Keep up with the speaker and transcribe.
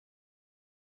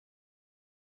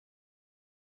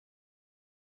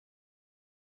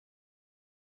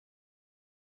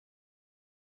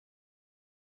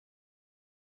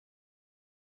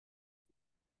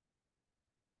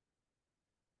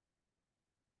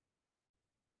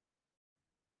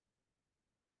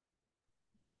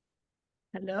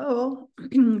Hello,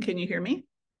 can you hear me?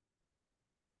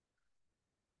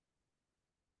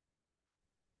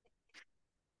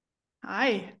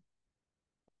 Hi,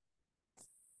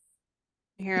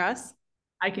 Hear us?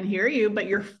 I can hear you, but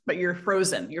you're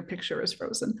frozen. Your picture is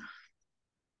frozen.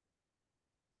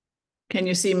 Can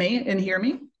you see me and hear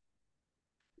me?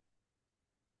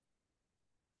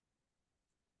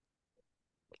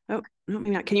 Oh, no,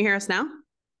 maybe not. Can you hear us now?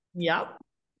 Yep.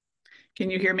 Can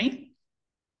you hear me?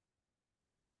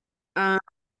 Uh,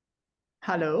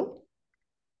 Hello?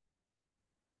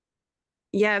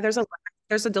 yeah, there's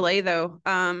a delay though.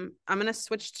 I'm gonna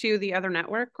switch to the other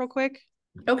network real quick.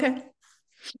 Okay.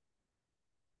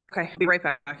 Okay, be right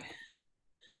back.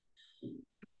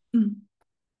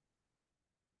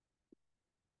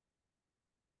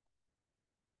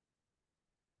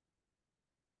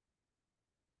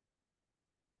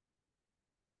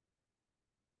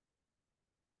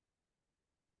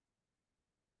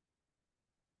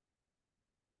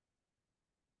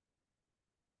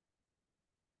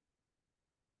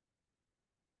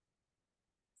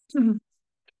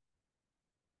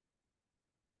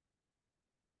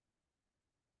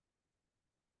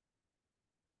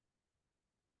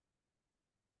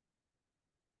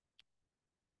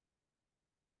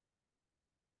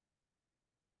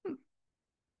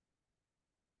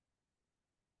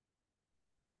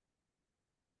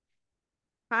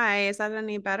 Hi, is that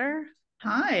any better?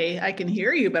 Hi, I can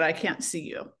hear you, but I can't see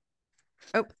you.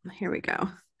 Oh, here we go.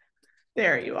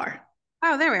 There you are.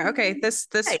 Oh, there we are. Okay, this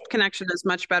Hey. connection is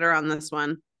much better on this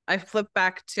one. I flipped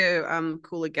back to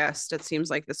Cool Guest. It seems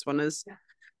like this one is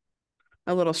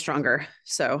a little stronger.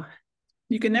 So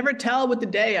You can never tell with the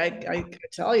day. I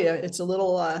tell you, it's a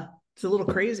little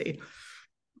crazy.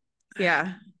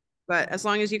 yeah, but as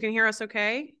long as you can hear us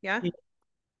okay, yeah,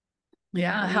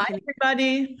 Yeah. we Hi, can.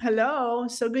 everybody. Hello.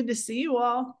 So good to see you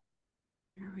all.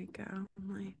 Here we go.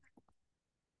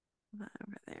 That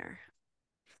over there.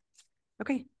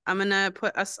 Okay, I'm gonna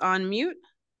put us on mute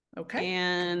Okay.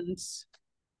 and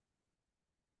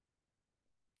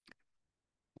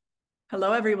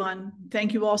Hello, everyone.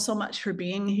 Thank you all so much for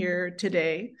being here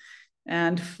today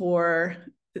and for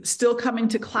still coming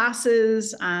to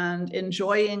classes and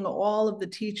enjoying all of the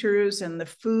teachers and the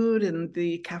food and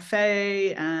the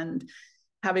cafe and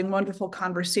having wonderful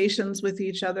conversations with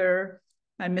each other.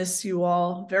 I miss you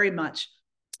all very much.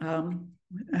 Um,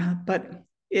 but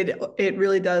it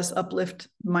really does uplift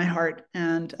my heart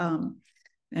and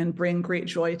bring great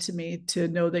joy to me to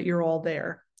know that you're all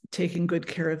there taking good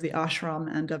care of the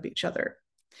ashram and of each other.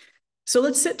 So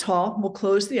let's sit tall. We'll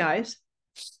close the eyes.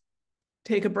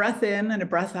 Take a breath in and a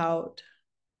breath out.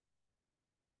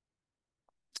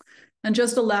 And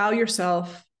just allow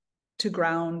yourself to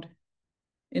ground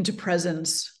into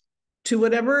presence to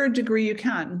whatever degree you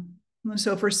can.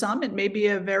 So for some, it may be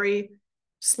a very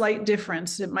slight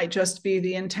difference. It might just be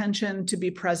the intention to be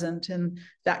present, and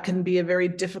that can be a very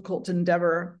difficult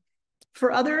endeavor.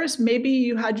 For others, maybe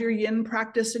you had your yin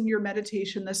practice in your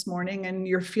meditation this morning and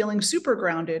you're feeling super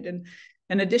grounded, and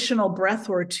an additional breath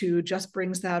or two just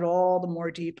brings that all the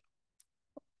more deep,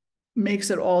 makes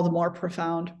it all the more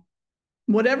profound.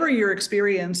 Whatever your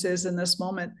experience is in this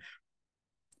moment,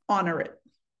 honor it,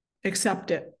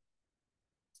 accept it,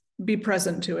 be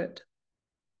present to it.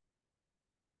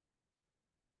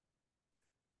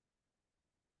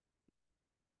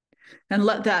 And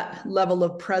let that level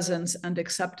of presence and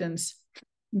acceptance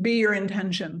be your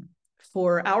intention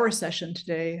for our session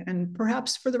today and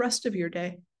perhaps for the rest of your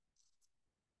day.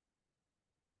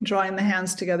 Drawing the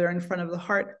hands together in front of the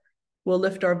heart, we'll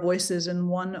lift our voices in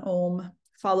one Om,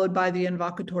 followed by the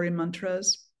invocatory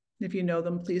mantras. If you know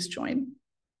them, please join.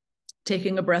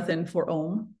 Taking a breath in for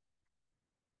Om.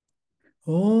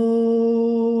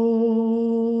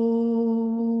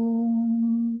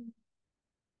 Om.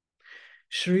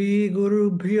 Shri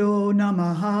Guru Bhyo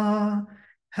Namaha.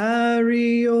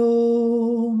 Hari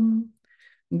Om.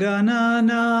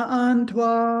 Ganana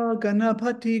Antva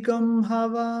Ganapatigam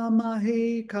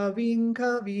Havamahe Kavin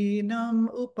Kavinam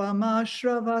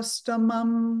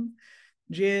Upamashravastamam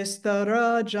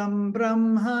Jyestarajam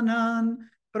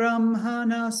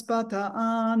Brahmanaspata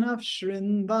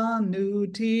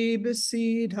Anavshrinvanuti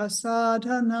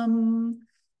Bisidhasadhanam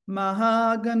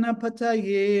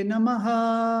Mahaganapataye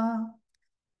Namaha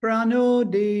Prano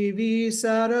Devi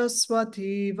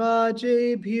Saraswati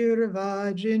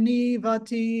Vajebhirvajini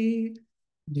Vati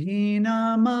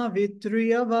Dhinama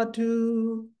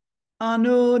Vitriyavatu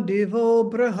Ano Divo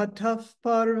Brahataf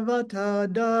Parvata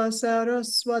Da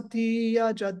Saraswati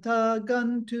Ajata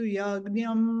Gantu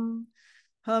Yagnyam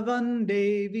Havan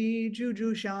Devi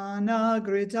Jujushana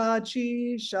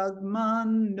Gritachi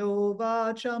Shagman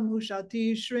Nova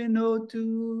Chamushati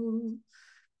Shrinotu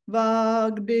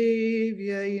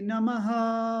Vagdevyai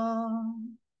Namaha.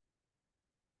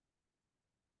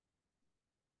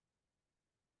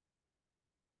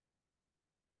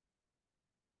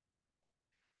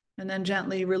 And then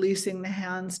gently releasing the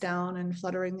hands down and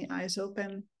fluttering the eyes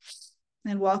open.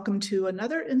 And welcome to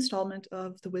another installment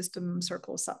of the Wisdom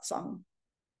Circle Satsang.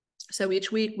 So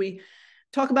each week we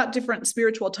talk about different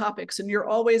spiritual topics, and you're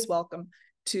always welcome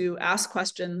to ask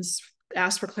questions,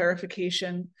 ask for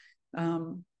clarification.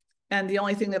 And the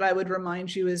only thing that I would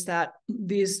remind you is that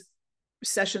these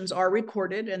sessions are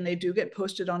recorded and they do get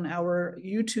posted on our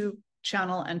YouTube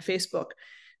channel and Facebook.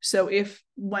 So if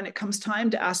when it comes time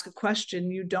to ask a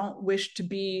question, you don't wish to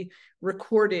be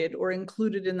recorded or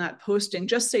included in that posting,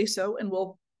 just say so and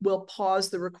we'll pause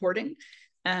the recording,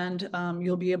 and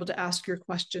you'll be able to ask your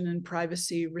question in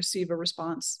privacy, receive a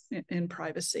response in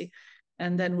privacy,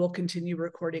 and then we'll continue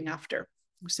recording after.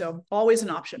 So always an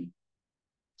option.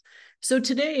 So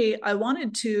today I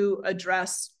wanted to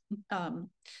address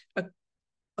a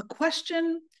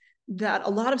question that a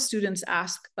lot of students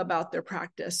ask about their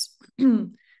practice.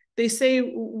 They say,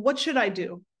 what should I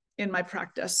do in my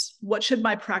practice? What should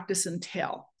my practice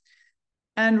entail?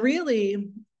 And really,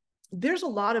 there's a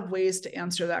lot of ways to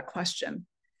answer that question.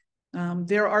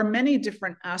 There are many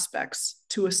different aspects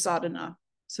to a sadhana.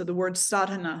 So the word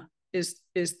sadhana is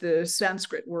the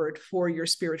Sanskrit word for your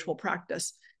spiritual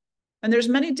practice. And there's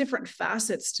many different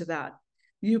facets to that.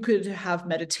 You could have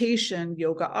meditation,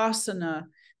 yoga asana,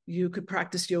 you could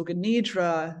practice yoga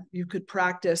nidra, you could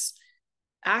practice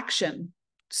action,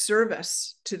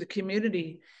 service to the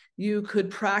community, you could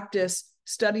practice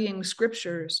studying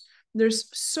scriptures. There's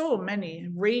so many,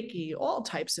 Reiki, all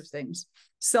types of things,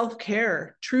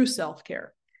 self-care, true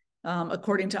self-care,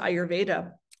 according to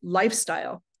Ayurveda,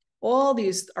 lifestyle. All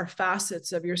these are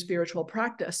facets of your spiritual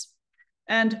practice.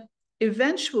 And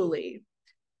eventually,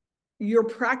 your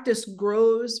practice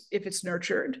grows if it's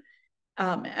nurtured,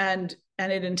 and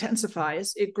it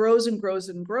intensifies. It grows and grows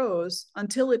and grows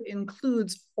until it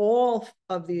includes all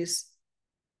of these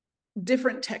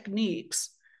different techniques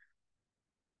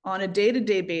on a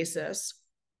day-to-day basis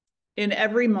in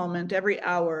every moment, every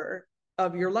hour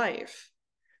of your life.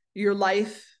 Your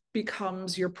life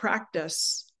becomes your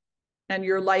practice, and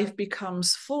your life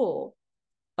becomes full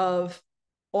of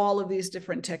all of these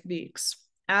different techniques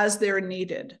as they're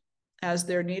needed.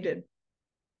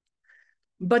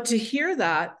 But to hear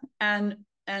that and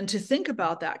to think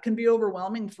about that can be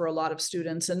overwhelming for a lot of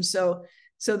students. And so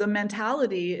the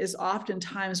mentality is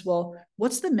oftentimes, well,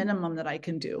 what's the minimum that I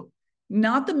can do?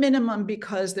 Not the minimum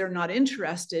because they're not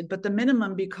interested, but the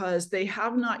minimum because they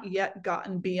have not yet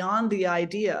gotten beyond the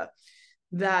idea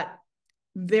that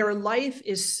their life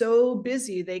is so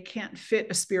busy they can't fit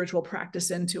a spiritual practice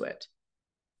into it.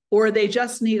 Or they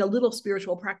just need a little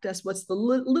spiritual practice. What's the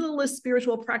littlest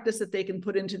spiritual practice that they can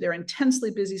put into their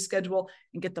intensely busy schedule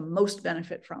and get the most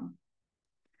benefit from?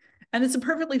 And it's a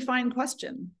perfectly fine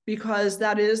question, because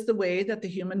that is the way that the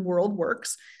human world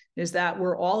works, is that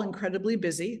we're all incredibly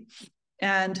busy.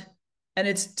 And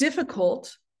it's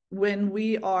difficult when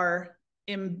we are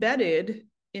embedded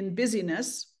in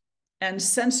busyness and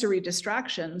sensory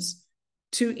distractions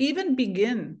to even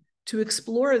begin to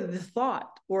explore the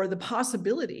thought or the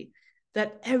possibility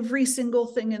that every single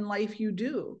thing in life you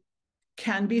do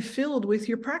can be filled with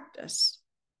your practice.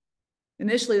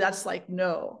 Initially, that's like,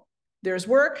 no, there's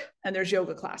work and there's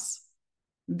yoga class.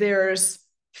 There's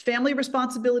family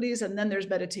responsibilities, and then there's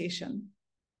meditation.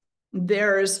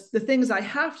 There's the things I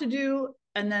have to do,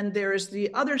 and then there's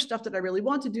the other stuff that I really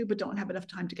want to do but don't have enough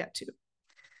time to get to.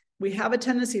 We have a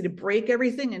tendency to break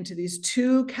everything into these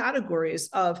two categories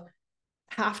of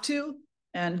have to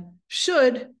and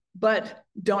should, but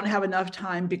don't have enough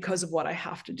time because of what I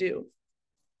have to do.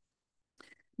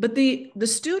 But the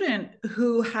student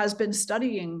who has been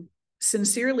studying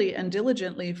sincerely and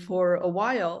diligently for a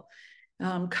while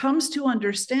comes to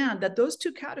understand that those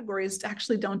two categories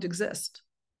actually don't exist.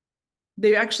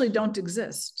 They actually don't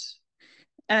exist.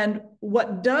 And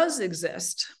what does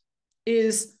exist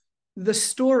is the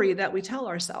story that we tell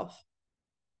ourselves.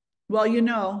 Well, you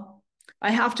know,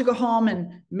 I have to go home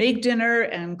and make dinner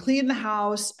and clean the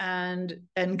house and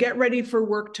get ready for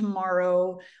work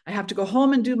tomorrow. I have to go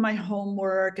home and do my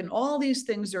homework, and all these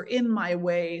things are in my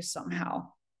way somehow.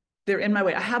 They're in my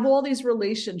way. I have all these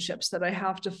relationships that I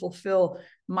have to fulfill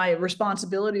my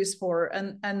responsibilities for,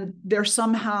 and they're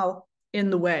somehow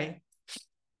in the way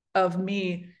of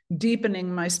me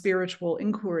deepening my spiritual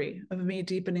inquiry, of me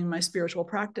deepening my spiritual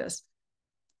practice.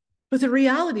 But the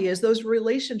reality is those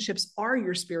relationships are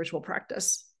your spiritual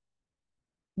practice.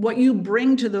 What you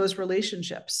bring to those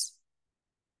relationships,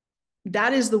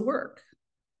 that is the work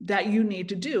that you need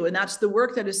to do. And that's the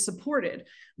work that is supported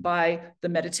by the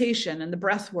meditation and the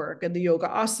breath work and the yoga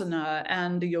asana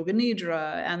and the yoga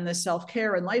nidra and the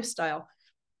self-care and lifestyle.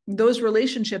 Those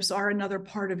relationships are another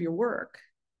part of your work.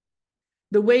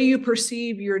 The way you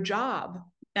perceive your job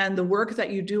and the work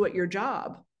that you do at your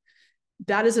job,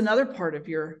 that is another part of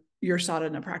your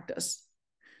sadhana practice.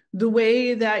 The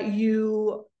way that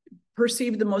you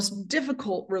perceive the most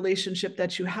difficult relationship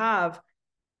that you have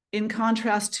in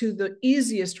contrast to the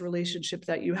easiest relationship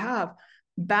that you have,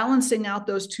 balancing out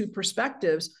those two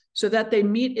perspectives so that they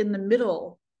meet in the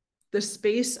middle, the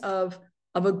space of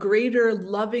a greater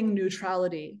loving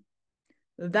neutrality.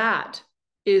 That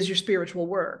is your spiritual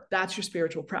work. That's your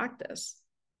spiritual practice.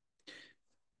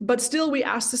 But still, we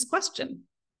ask this question,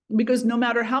 because no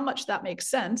matter how much that makes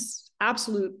sense,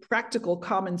 absolute practical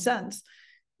common sense,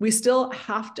 we still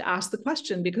have to ask the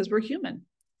question because we're human.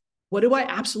 What do I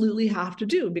absolutely have to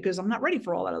do? Because I'm not ready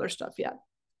for all that other stuff yet.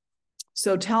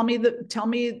 So tell me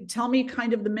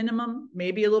kind of the minimum,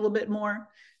 maybe a little bit more,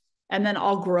 and then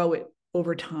I'll grow it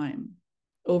over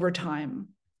time,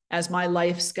 as my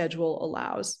life schedule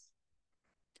allows.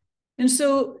 And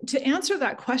so to answer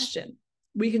that question,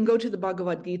 we can go to the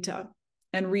Bhagavad Gita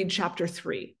and read chapter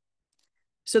 3.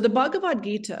 So the Bhagavad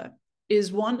Gita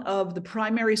is one of the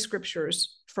primary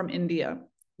scriptures from India,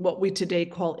 what we today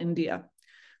call India.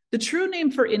 The true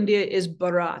name for India is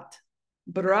Bharat.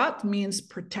 Bharat means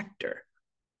protector.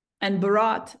 And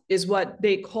Bharat is what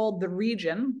they called the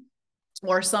region,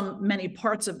 or many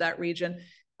parts of that region,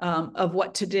 of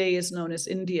what today is known as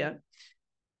India.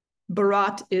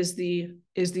 Bharat is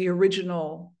the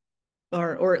original,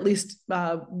 or at least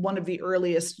one of the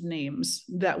earliest names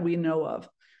that we know of.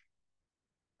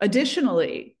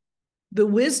 Additionally, the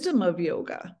wisdom of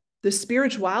yoga, the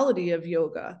spirituality of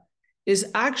yoga, is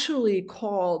actually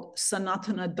called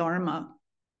Sanatana Dharma.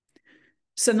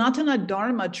 Sanatana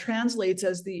Dharma translates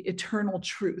as the eternal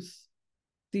truth.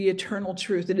 The eternal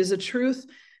truth. It is a truth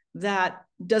that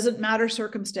doesn't matter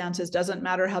circumstances, doesn't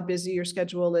matter how busy your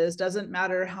schedule is, doesn't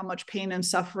matter how much pain and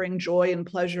suffering, joy and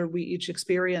pleasure we each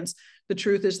experience. The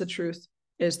truth is the truth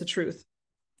is the truth.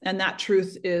 And that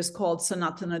truth is called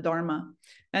Sanatana Dharma.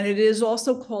 And it is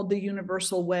also called the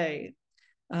universal way,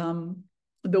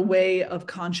 the way of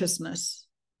consciousness.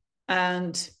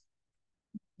 And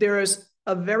there is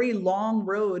a very long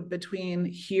road between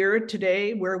here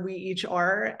today, where we each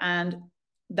are, and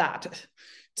that.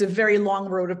 It's a very long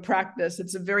road of practice.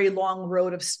 It's a very long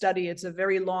road of study. It's a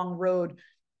very long road.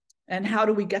 And how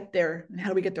do we get there? And how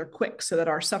do we get there quick so that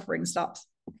our suffering stops?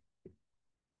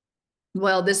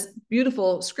 Well, this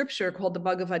beautiful scripture called the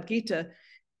Bhagavad Gita,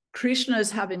 Krishna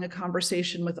is having a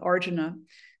conversation with Arjuna.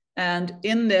 And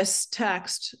in this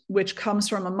text, which comes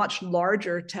from a much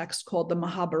larger text called the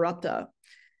Mahabharata,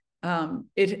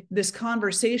 this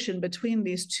conversation between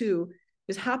these two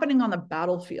is happening on the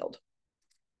battlefield.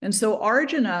 And so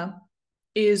Arjuna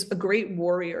is a great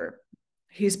warrior.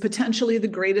 He's potentially the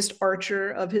greatest archer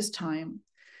of his time.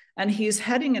 And he's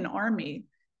heading an army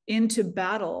into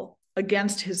battle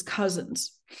against his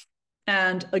cousins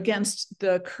and against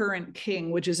the current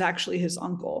king, which is actually his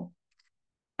uncle.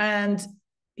 And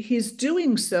he's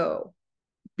doing so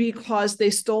because they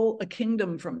stole a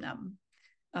kingdom from them.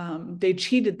 They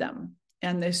cheated them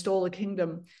and they stole a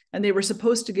kingdom, and they were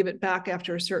supposed to give it back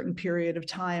after a certain period of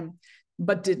time,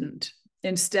 but didn't.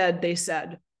 Instead, they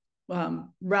said,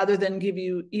 rather than give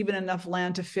you even enough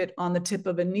land to fit on the tip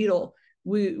of a needle,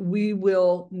 we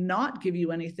will not give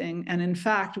you anything. And in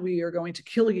fact, we are going to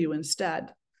kill you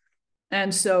instead.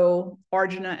 And so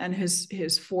Arjuna and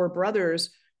his four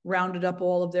brothers rounded up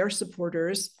all of their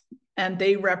supporters, and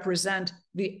they represent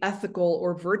the ethical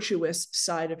or virtuous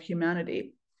side of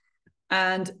humanity.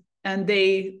 And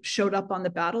they showed up on the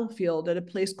battlefield at a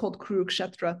place called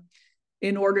Kurukshetra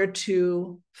in order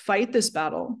to fight this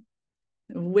battle,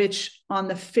 which on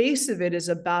the face of it is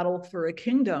a battle for a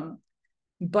kingdom,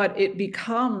 but it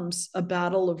becomes a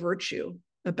battle of virtue,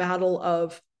 a battle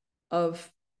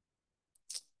of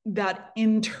that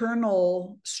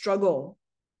internal struggle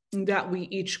that we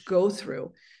each go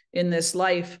through in this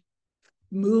life,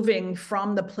 moving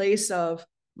from the place of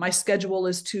my schedule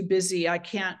is too busy, I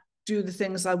can't do the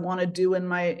things I want to do in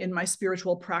my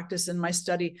spiritual practice, in my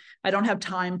study, I don't have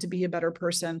time to be a better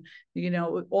person,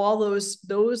 all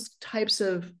those types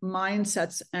of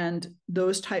mindsets and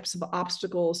those types of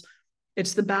obstacles.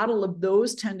 It's the battle of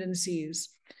those tendencies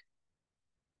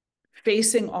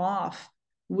facing off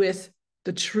with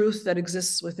the truth that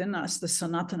exists within us, the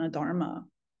Sanatana Dharma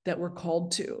that we're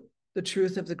called to. the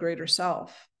truth of the greater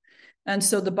self. And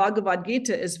so the Bhagavad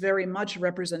Gita is very much a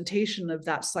representation of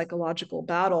that psychological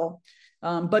battle,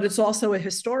 but it's also a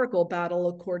historical battle,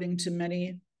 according to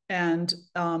many. And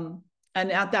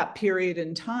at that period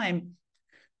in time,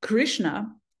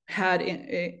 Krishna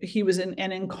he was an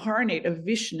incarnate of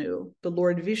Vishnu, the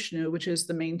Lord Vishnu, which is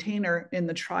the maintainer in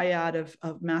the triad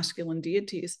of masculine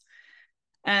deities.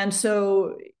 And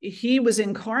so he was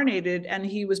incarnated, and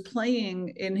he was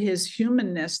playing in his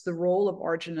humanness the role of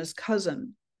Arjuna's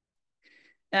cousin.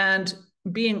 And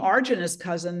being Arjuna's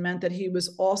cousin meant that he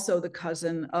was also the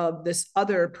cousin of this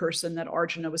other person that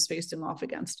Arjuna was facing off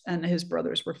against, and his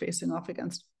brothers were facing off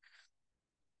against.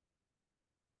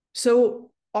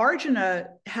 So Arjuna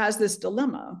has this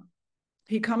dilemma.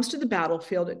 He comes to the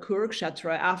battlefield at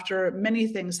Kurukshetra after many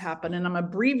things happen, and I'm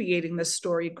abbreviating this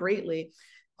story greatly.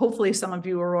 Hopefully some of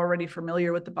you are already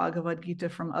familiar with the Bhagavad Gita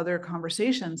from other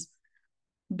conversations,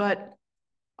 but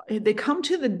they come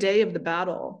to the day of the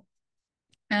battle,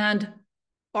 and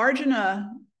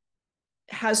Arjuna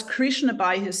has Krishna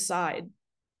by his side.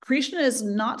 Krishna is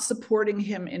not supporting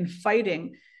him in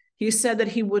fighting. He said that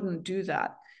he wouldn't do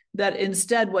that, that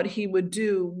instead what he would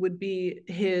do would be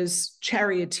his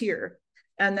charioteer,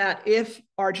 and that if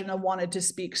Arjuna wanted to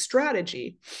speak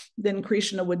strategy, then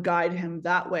Krishna would guide him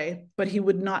that way, but he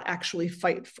would not actually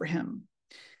fight for him.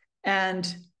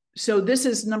 And so this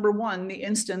is, number one, the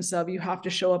instance of you have to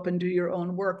show up and do your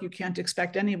own work. You can't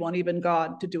expect anyone, even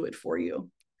God, to do it for you.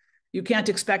 You can't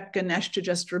expect Ganesh to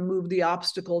just remove the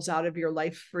obstacles out of your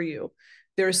life for you.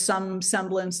 There's some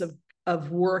semblance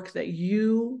of work that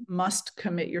you must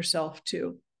commit yourself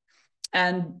to.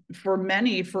 And for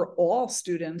many, for all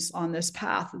students on this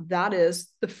path, that is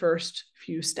the first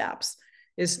few steps,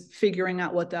 is figuring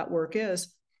out what that work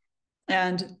is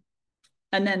and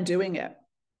then doing it.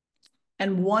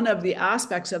 And one of the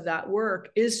aspects of that work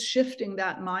is shifting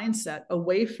that mindset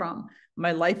away from,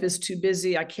 my life is too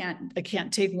busy, I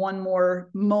can't take one more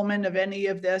moment of any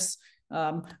of this.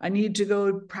 I need to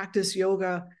go practice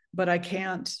yoga, but I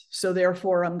can't, so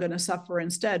therefore I'm going to suffer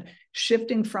instead.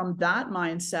 Shifting from that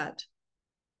mindset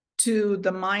to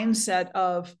the mindset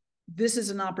of, this is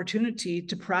an opportunity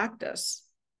to practice.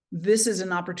 This is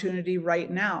an opportunity right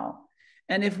now.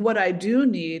 And if what I do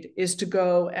need is to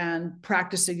go and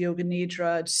practice a yoga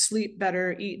nidra, sleep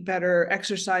better, eat better,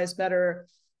 exercise better,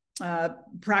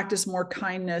 practice more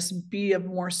kindness, be of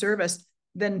more service,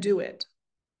 then do it.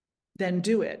 Then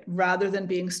do it, rather than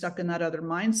being stuck in that other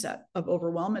mindset of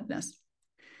overwhelmedness.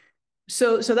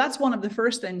 So that's one of the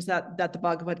first things that the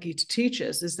Bhagavad Gita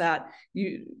teaches, is that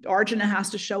Arjuna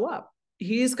has to show up.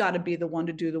 He's got to be the one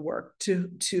to do the work, to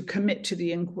commit to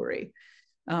the inquiry.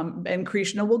 And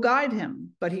Krishna will guide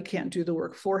him, but he can't do the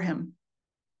work for him.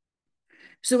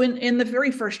 So in the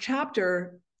very first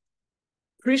chapter,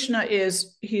 Krishna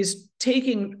he's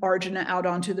taking Arjuna out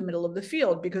onto the middle of the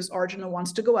field, because Arjuna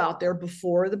wants to go out there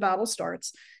before the battle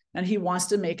starts, and he wants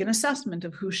to make an assessment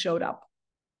of who showed up.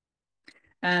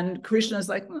 And Krishna is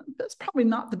like, that's probably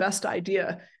not the best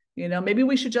idea. Maybe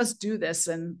we should just do this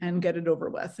and get it over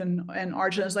with. And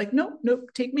Arjuna is like, nope,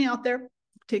 take me out there.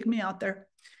 Take me out there.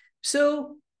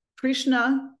 So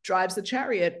Krishna drives the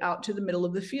chariot out to the middle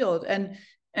of the field.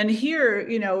 And here,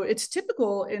 it's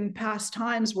typical in past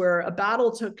times where a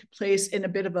battle took place in a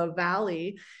bit of a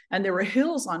valley, and there were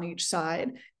hills on each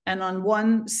side. And on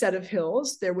one set of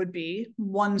hills, there would be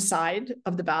one side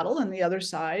of the battle, and the other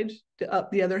side, up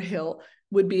the other hill,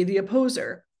 would be the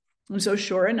opposer. And so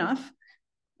sure enough,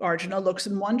 Arjuna looks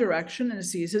in one direction and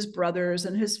sees his brothers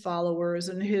and his followers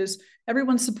and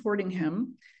everyone supporting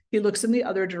him. He looks in the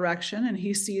other direction and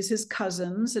he sees his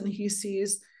cousins, and he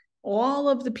sees all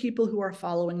of the people who are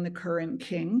following the current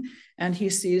king. And he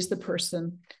sees the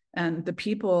person and the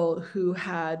people who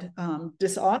had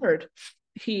dishonored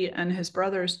he and his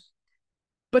brothers.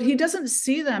 But he doesn't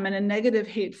see them in a negative,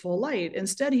 hateful light.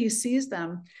 Instead, he sees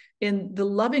them in the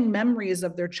loving memories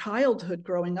of their childhood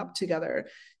growing up together.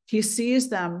 He sees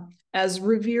them as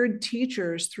revered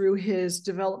teachers through his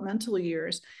developmental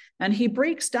years. And he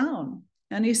breaks down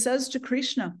and he says to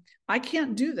Krishna, I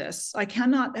can't do this. I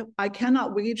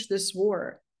cannot wage this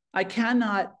war. I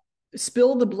cannot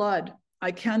spill the blood.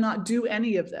 I cannot do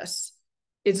any of this.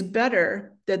 It's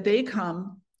better that they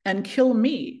come and kill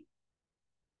me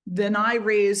than I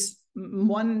raise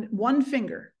one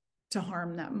finger to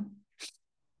harm them.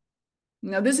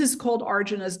 Now, this is called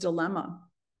Arjuna's dilemma.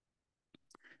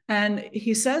 And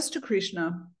he says to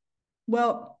Krishna,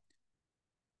 well,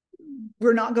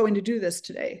 we're not going to do this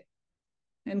today.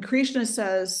 And Krishna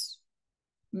says,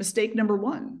 mistake number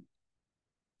one,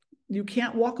 you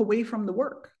can't walk away from the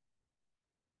work.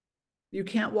 You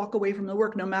can't walk away from the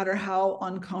work, no matter how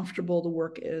uncomfortable the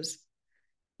work is.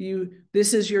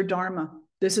 This is your dharma.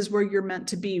 This is where you're meant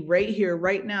to be, right here,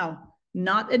 right now,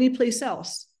 not any place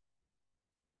else.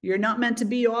 You're not meant to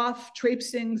be off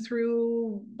traipsing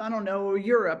through, I don't know,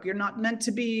 Europe. You're not meant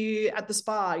to be at the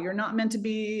spa. You're not meant to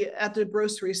be at the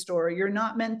grocery store. You're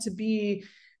not meant to be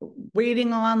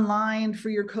waiting online for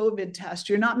your COVID test.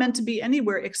 You're not meant to be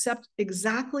anywhere except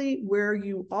exactly where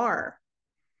you are.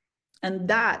 And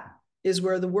that is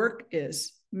where the work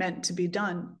is meant to be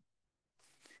done.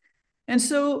 And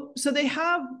so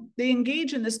they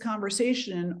engage in this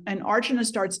conversation, and Arjuna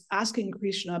starts asking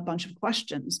Krishna a bunch of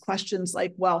questions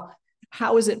like, well,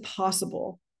 how is it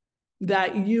possible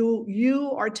that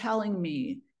you are telling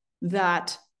me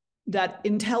that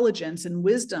intelligence and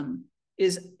wisdom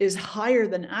is higher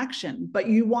than action, but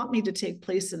you want me to take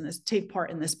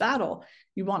part in this battle.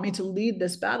 You want me to lead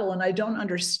this battle, and I don't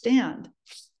understand.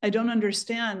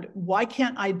 Why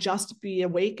can't I just be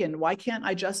awakened? Why can't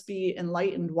I just be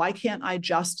enlightened? Why can't I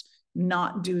just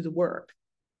not do the work?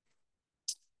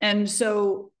 And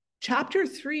so chapter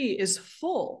 3 is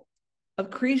full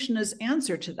of Krishna's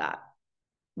answer to that.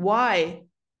 Why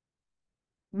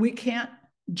we can't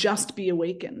just be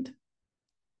awakened.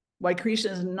 Why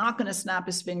Krishna is not going to snap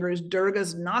his fingers.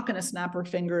 Durga's not going to snap her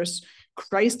fingers.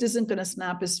 Christ isn't going to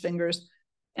snap his fingers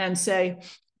and say,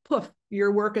 poof,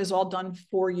 your work is all done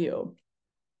for you.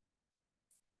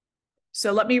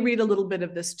 So let me read a little bit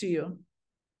of this to you.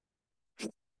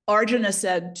 Arjuna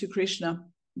said to Krishna,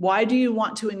 why do you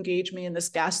want to engage me in this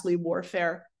ghastly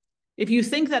warfare? If you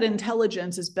think that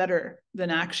intelligence is better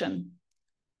than action,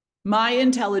 my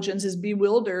intelligence is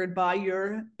bewildered by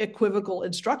your equivocal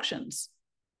instructions.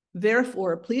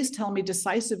 Therefore, please tell me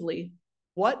decisively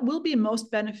what will be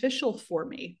most beneficial for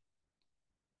me.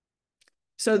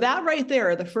 So that right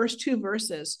there, the first 2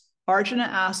 verses, Arjuna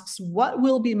asks, what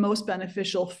will be most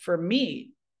beneficial for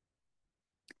me?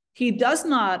 He does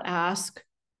not ask,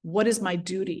 what is my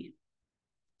duty?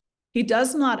 He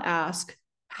does not ask,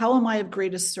 how am I of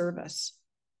greatest service?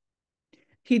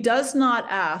 He does not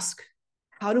ask,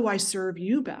 how do I serve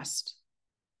you best?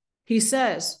 He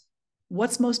says,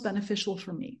 what's most beneficial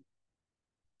for me?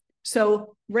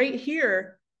 So right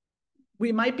here,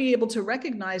 we might be able to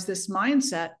recognize this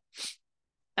mindset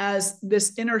as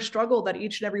this inner struggle that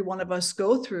each and every one of us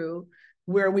go through,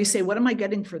 where we say, what am I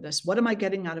getting for this? What am I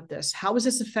getting out of this? How is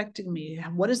this affecting me?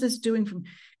 What is this doing for me?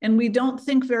 And we don't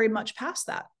think very much past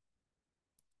that.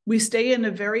 We stay in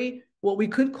a very, what we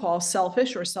could call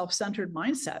selfish or self-centered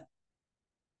mindset.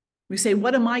 We say,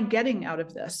 what am I getting out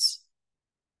of this?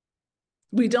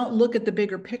 We don't look at the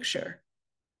bigger picture.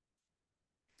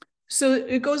 So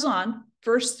it goes on,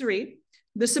 verse 3.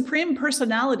 The Supreme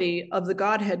Personality of the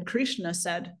Godhead, Krishna,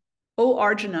 said, O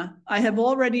Arjuna, I have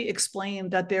already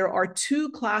explained that there are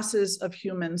 2 classes of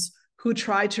humans who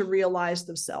try to realize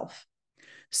the self.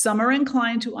 Some are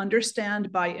inclined to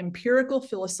understand by empirical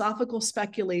philosophical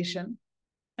speculation,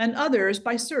 and others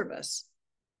by service.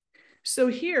 So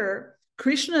here,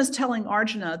 Krishna is telling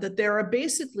Arjuna that there are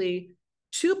basically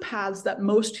 2 paths that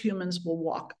most humans will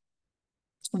walk.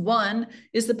 One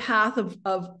is the path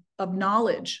of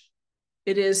knowledge.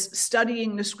 It is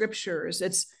studying the scriptures.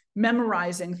 It's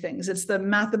memorizing things. It's the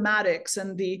mathematics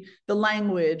and the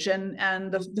language and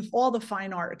all the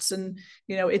fine arts. And,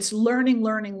 it's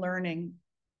learning.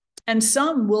 And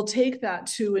some will take that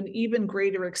to an even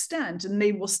greater extent, and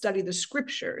they will study the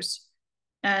scriptures,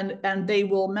 and they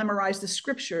will memorize the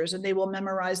scriptures, and they will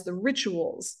memorize the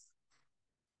rituals.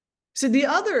 So the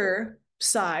other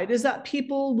side is that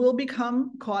people will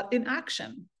become caught in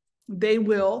action. They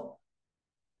will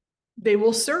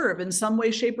serve in some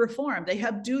way, shape, or form. They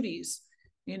have duties.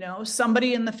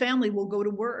 Somebody in the family will go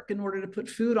to work in order to put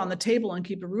food on the table and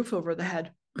keep a roof over the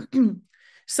head.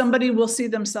 Somebody will see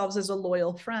themselves as a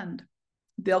loyal friend.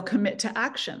 They'll commit to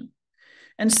action.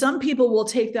 And some people will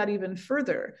take that even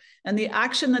further. And the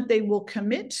action that they will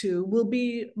commit to will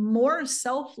be more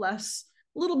selfless,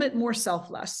 a little bit more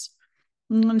selfless.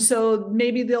 And so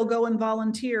maybe they'll go and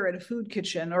volunteer at a food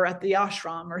kitchen or at the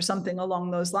ashram or something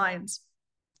along those lines.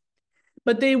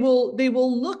 But they will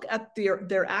look at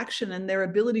their action and their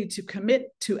ability to commit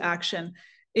to action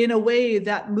in a way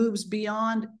that moves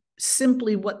beyond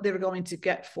simply what they're going to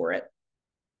get for it.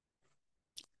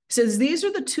 It says these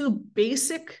are the 2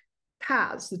 basic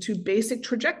paths, the 2 basic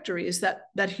trajectories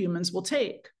that humans will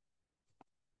take.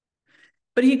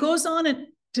 But he goes on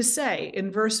to say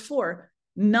in verse 4,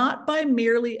 not by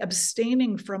merely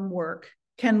abstaining from work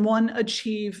can one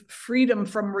achieve freedom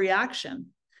from reaction,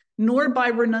 nor by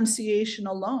renunciation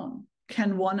alone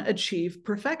can one achieve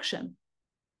perfection.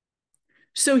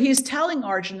 So he's telling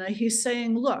Arjuna, he's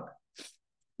saying, look,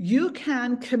 you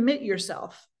can commit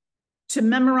yourself to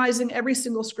memorizing every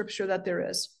single scripture that there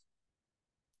is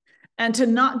and to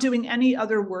not doing any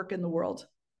other work in the world.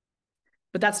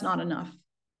 But that's not enough.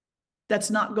 That's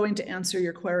not going to answer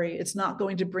your query. It's not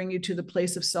going to bring you to the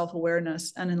place of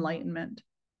self-awareness and enlightenment.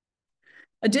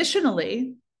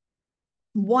 Additionally,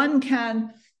 one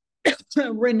can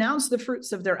renounce the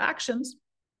fruits of their actions.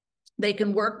 They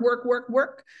can work,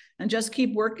 and just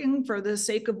keep working for the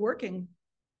sake of working.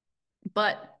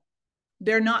 But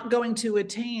they're not going to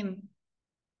attain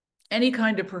any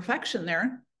kind of perfection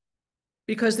there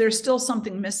because there's still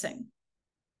something missing.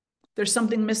 There's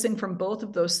something missing from both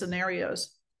of those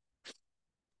scenarios.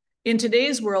 In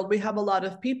today's world, we have a lot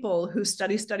of people who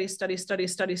study,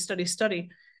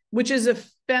 which is a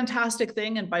fantastic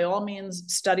thing. And by all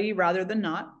means, study rather than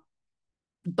not.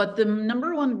 But the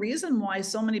number one reason why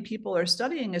so many people are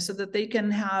studying is so that they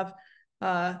can have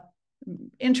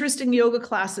interesting yoga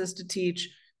classes to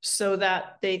teach so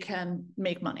that they can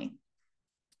make money.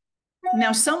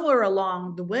 Now, somewhere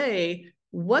along the way,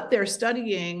 what they're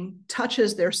studying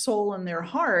touches their soul and their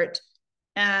heart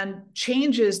and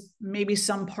changes maybe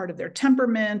some part of their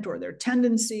temperament or their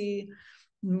tendency.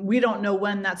 We don't know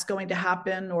when that's going to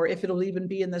happen or if it'll even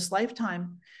be in this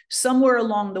lifetime. Somewhere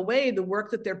along the way, the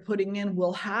work that they're putting in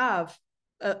will have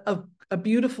a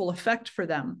beautiful effect for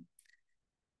them.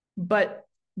 But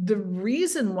the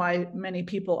reason why many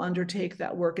people undertake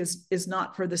that work is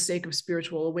not for the sake of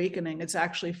spiritual awakening. It's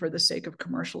actually for the sake of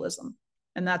commercialism.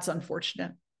 And that's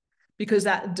unfortunate because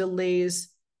that delays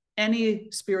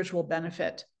any spiritual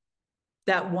benefit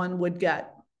that one would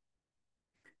get.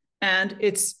 And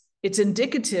it's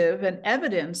indicative and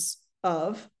evidence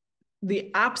of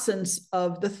the absence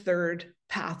of the third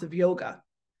path of yoga.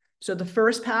 So the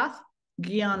first path,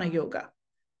 Jnana Yoga,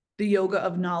 the yoga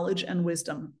of knowledge and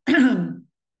wisdom,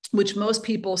 which most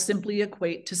people simply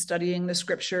equate to studying the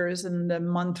scriptures and the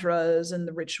mantras and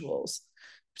the rituals.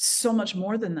 So much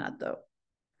more than that, though.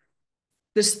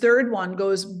 This third one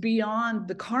goes beyond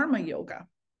the karma yoga.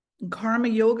 And karma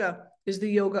yoga is the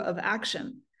yoga of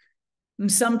action.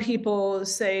 And some people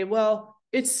say, well,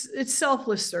 it's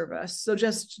selfless service, so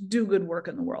just do good work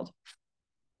in the world.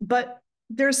 But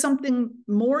there's something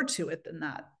more to it than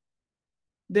that.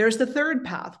 There's the third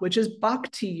path, which is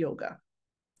bhakti yoga.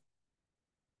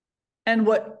 And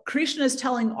what Krishna is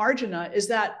telling Arjuna is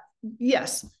that,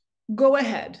 yes, go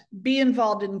ahead, be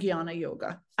involved in Jnana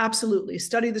Yoga. Absolutely.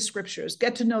 Study the scriptures,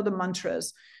 get to know the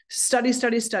mantras, study,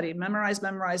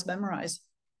 memorize.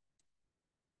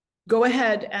 Go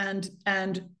ahead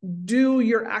and do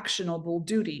your actionable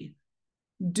duty.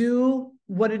 Do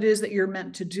what it is that you're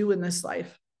meant to do in this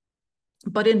life.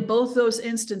 But in both those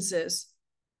instances,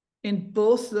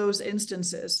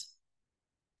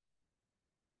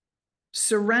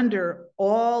 surrender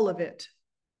all of it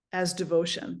as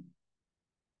devotion.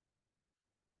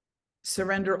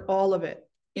 Surrender all of it.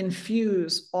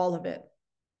 Infuse all of it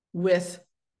with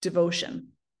devotion.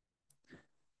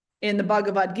 In the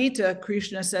Bhagavad Gita,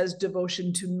 Krishna says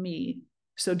devotion to me.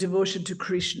 So devotion to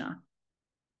Krishna.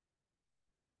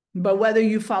 But whether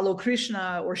you follow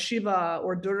Krishna or Shiva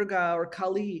or Durga or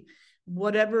Kali,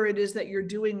 whatever it is that you're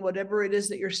doing, whatever it is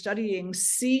that you're studying,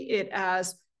 see it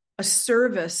as a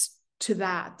service to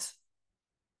that,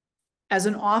 as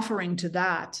an offering to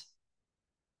that.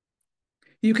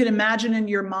 You can imagine in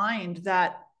your mind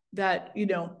that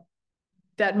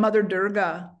Mother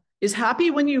Durga is happy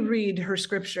when you read her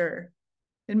scripture.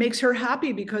 It makes her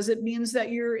happy because it means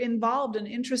that you're involved and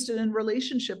interested in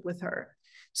relationship with her.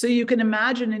 So you can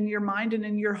imagine in your mind and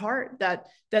in your heart that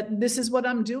this is what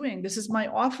I'm doing. This is my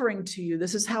offering to you.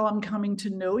 This is how I'm coming to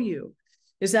know you,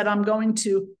 is that I'm going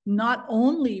to not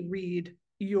only read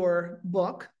your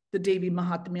book, the Devi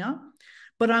Mahatmya,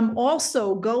 but I'm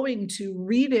also going to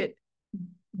read it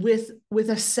with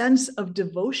a sense of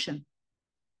devotion.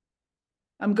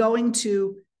 I'm going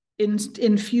to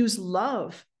infuse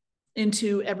love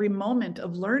into every moment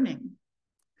of learning.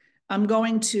 I'm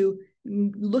going to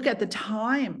look at the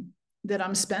time that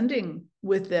I'm spending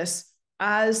with this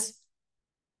as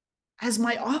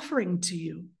my offering to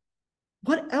you.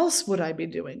 What else would I be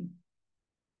doing?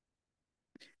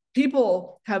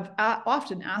 People have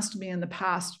often asked me in the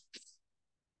past,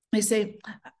 they say,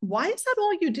 why is that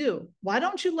all you do? Why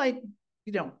don't you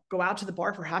go out to the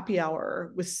bar for happy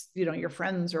hour with, your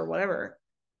friends or whatever?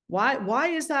 Why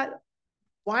is that?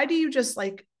 Why do you just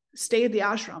stay at the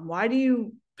ashram? Why do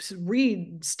you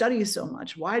study so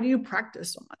much? Why do you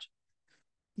practice so much?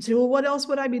 You say, well, what else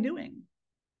would I be doing?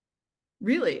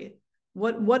 Really?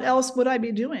 What else would I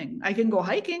be doing? I can go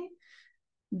hiking.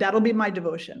 That'll be my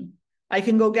devotion. I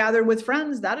can go gather with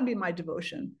friends. That'll be my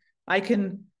devotion. I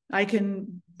can I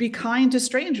can be kind to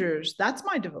strangers. That's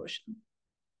my devotion.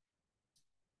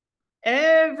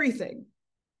 Everything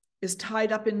is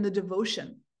tied up in the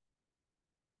devotion.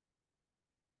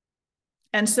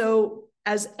 And so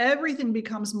as everything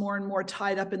becomes more and more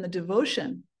tied up in the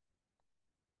devotion,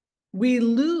 we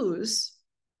lose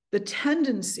the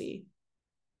tendency,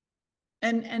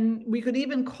 and we could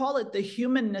even call it the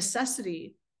human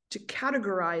necessity, to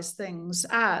categorize things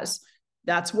as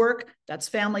that's work, that's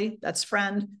family, that's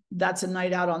friend, that's a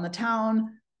night out on the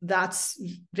town, that's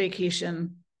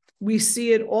vacation. We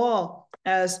see it all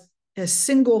as a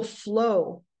single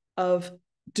flow of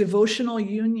devotional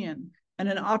union and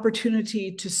an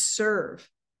opportunity to serve,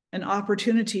 an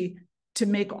opportunity to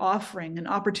make offering, an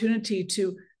opportunity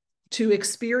to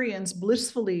experience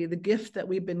blissfully the gift that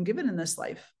we've been given in this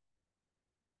life.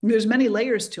 There's many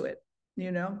layers to it,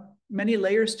 many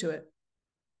layers to it.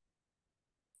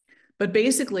 But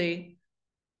basically,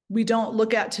 we don't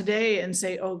look at today and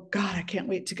say, oh God, I can't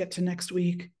wait to get to next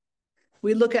week.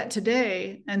 We look at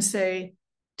today and say,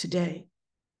 today,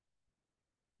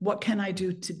 what can I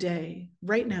do today,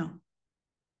 right now?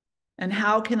 And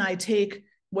how can I take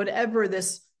whatever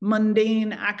this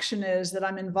mundane action is that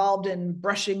I'm involved in,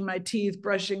 brushing my teeth,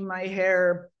 brushing my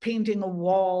hair, painting a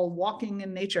wall, walking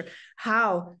in nature?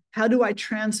 How do I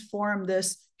transform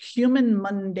this human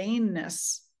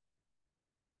mundaneness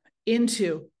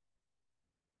into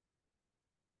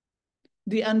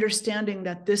the understanding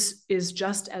that this is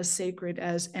just as sacred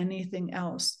as anything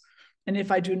else? And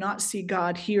if I do not see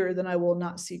God here, then I will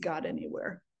not see God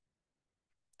anywhere.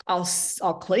 I'll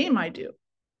claim I do.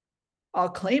 I'll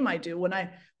claim I do.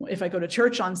 If I go to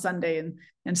church on Sunday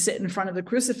and sit in front of the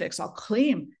crucifix, I'll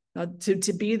claim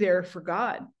to be there for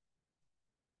God.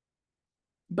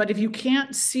 But if you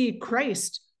can't see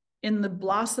Christ in the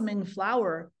blossoming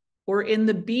flower, or in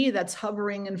the bee that's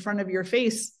hovering in front of your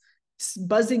face,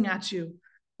 buzzing at you,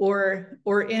 or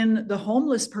in the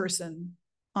homeless person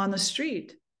on the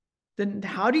street, then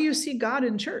how do you see God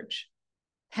in church,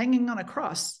 hanging on a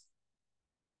cross?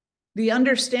 The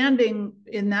understanding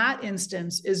in that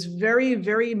instance is very,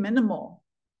 very minimal.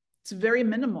 It's very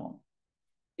minimal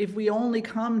if we only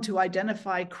come to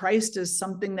identify Christ as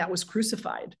something that was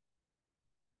crucified.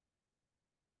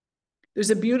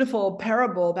 There's a beautiful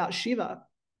parable about Shiva.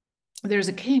 There's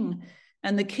a king,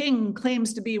 and the king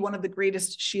claims to be one of the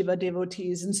greatest Shiva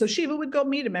devotees. And so Shiva would go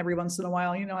meet him every once in a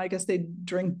while. I guess they'd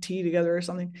drink tea together or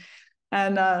something.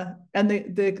 And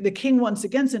the king once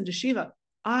again said to Shiva,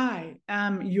 I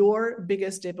am your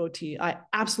biggest devotee. I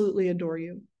absolutely adore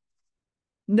you.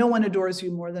 No one adores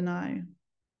you more than I.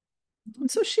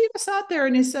 And so Shiva sat there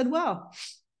and he said, well,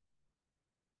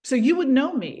 so you would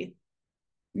know me.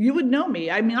 You would know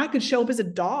me. I mean, I could show up as a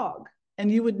dog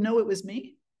and you would know it was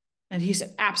me. And he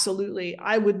said, absolutely.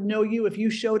 I would know you if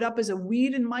you showed up as a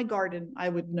weed in my garden. I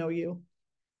would know you.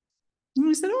 And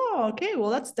we said, oh, okay, well,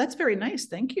 that's very nice.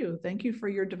 Thank you. Thank you for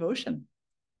your devotion.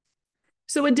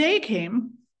 So a day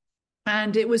came,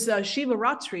 and it was Shiva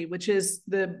Ratri, which is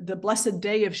the blessed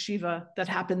day of Shiva that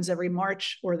happens every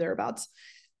March or thereabouts.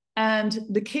 And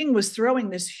the king was throwing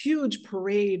this huge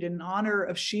parade in honor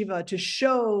of Shiva to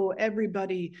show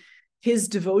everybody his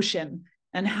devotion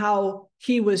and how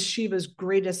he was Shiva's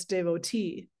greatest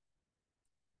devotee.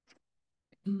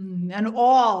 And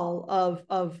all of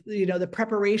the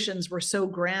preparations were so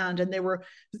grand, and there were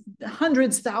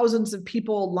hundreds, thousands of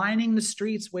people lining the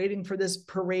streets waiting for this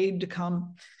parade to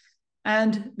come.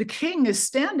 And the king is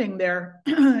standing there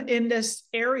in this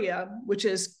area, which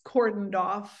is cordoned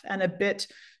off and a bit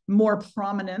more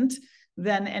prominent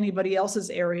than anybody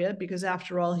else's area, because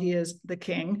after all, he is the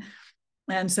king.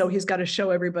 And so he's got to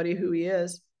show everybody who he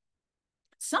is.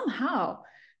 Somehow,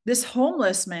 this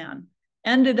homeless man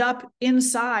ended up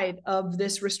inside of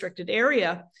this restricted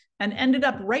area and ended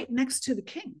up right next to the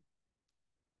king.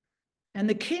 And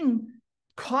the king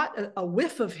caught a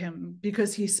whiff of him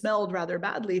because he smelled rather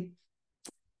badly.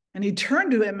 And he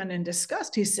turned to him, and in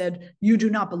disgust, he said, you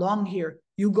do not belong here.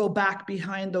 You go back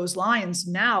behind those lines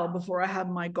now before I have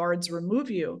my guards remove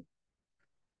you.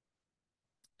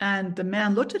 And the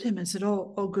man looked at him and said,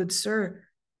 oh, good sir,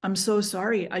 I'm so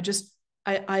sorry.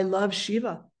 I love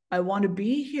Shiva. I want to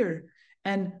be here.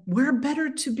 And where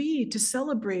better to be to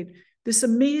celebrate this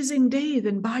amazing day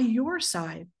than by your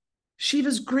side,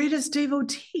 Shiva's greatest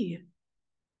devotee?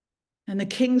 And the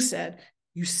king said,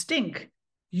 you stink.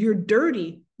 You're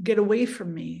dirty. Get away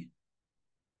from me.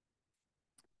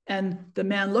 And the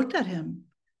man looked at him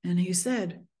and he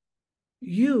said,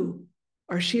 you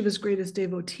are Shiva's greatest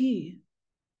devotee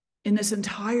in this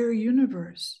entire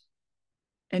universe.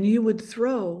 And you would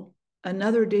throw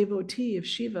another devotee of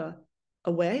Shiva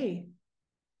away.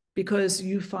 because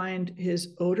you find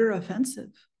his odor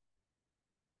offensive.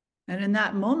 And in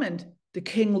that moment, the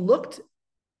king looked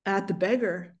at the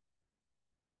beggar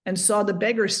and saw the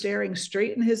beggar staring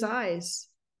straight in his eyes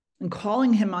and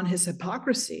calling him on his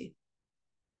hypocrisy.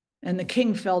 And the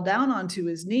king fell down onto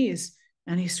his knees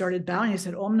and he started bowing. He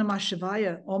said, Om Namah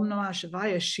Shivaya, Om Namah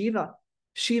Shivaya, Shiva,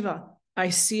 Shiva, I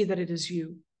see that it is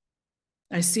you.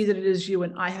 I see that it is you,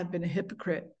 and I have been a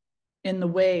hypocrite in the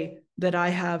way that I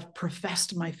have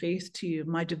professed my faith to you,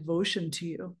 my devotion to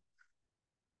you.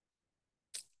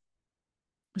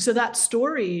 So that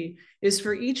story is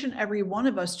for each and every one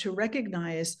of us to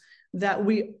recognize that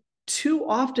we too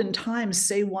oftentimes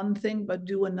say one thing but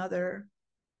do another.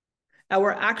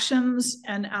 Our actions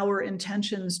and our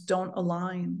intentions don't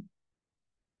align.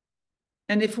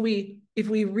 And if we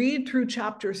read through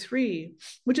chapter 3,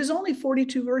 which is only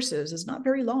 42 verses, it's not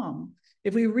very long.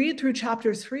 If we read through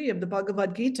chapter 3 of the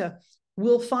Bhagavad Gita,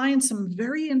 we'll find some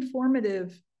very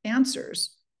informative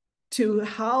answers to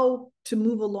how to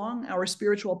move along our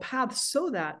spiritual path so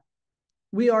that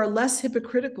we are less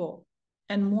hypocritical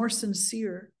and more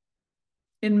sincere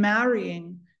in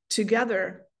marrying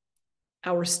together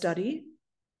our study,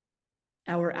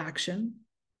 our action,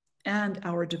 and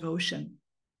our devotion.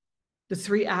 The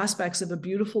three aspects of a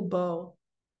beautiful bow,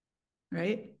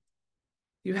 right?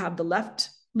 You have the left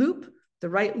loop, the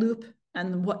right loop,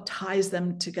 and what ties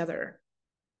them together.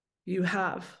 You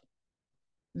have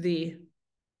the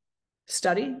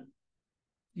study,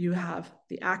 you have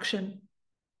the action,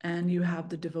 and you have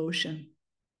the devotion,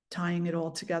 tying it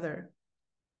all together.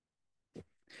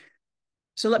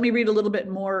 So let me read a little bit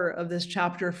more of this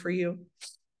chapter for you.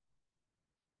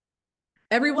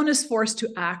 Everyone is forced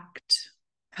to act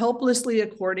helplessly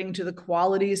according to the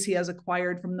qualities he has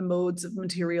acquired from the modes of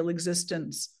material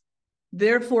existence.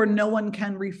 Therefore, no one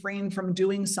can refrain from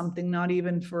doing something, not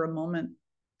even for a moment.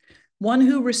 One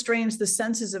who restrains the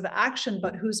senses of action,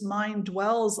 but whose mind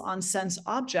dwells on sense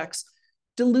objects,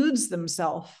 deludes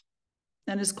themselves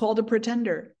and is called a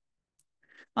pretender.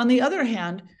 On the other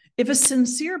hand, if a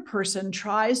sincere person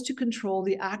tries to control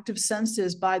the active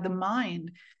senses by the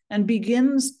mind and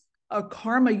begins a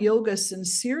karma yoga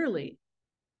sincerely,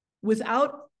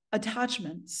 without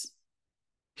attachments,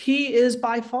 he is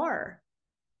by far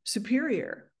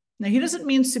superior. Now, he doesn't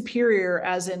mean superior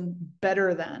as in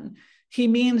better than. He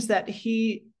means that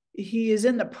he is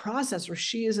in the process, or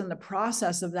she is in the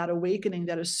process of that awakening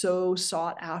that is so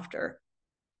sought after,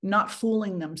 not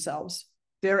fooling themselves.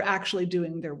 They're actually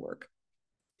doing their work.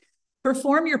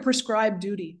 Perform your prescribed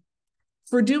duty,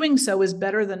 for doing so is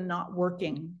better than not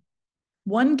working.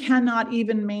 One cannot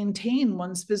even maintain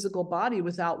one's physical body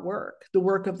without work, the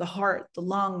work of the heart, the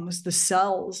lungs, the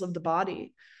cells of the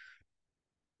body.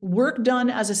 Work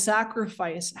done as a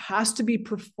sacrifice has to be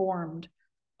performed.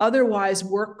 Otherwise,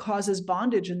 work causes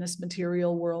bondage in this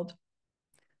material world.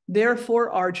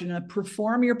 Therefore, Arjuna,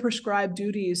 perform your prescribed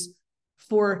duties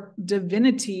for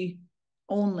divinity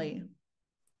only.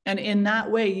 And in that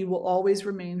way, you will always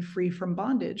remain free from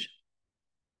bondage.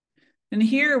 And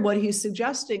here, what he's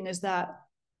suggesting is that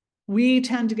we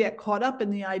tend to get caught up in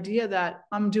the idea that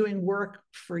I'm doing work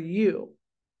for you.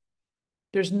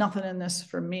 There's nothing in this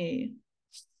for me.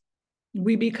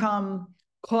 We become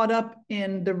caught up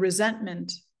in the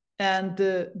resentment and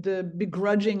the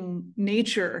begrudging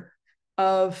nature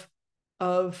of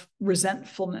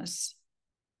resentfulness,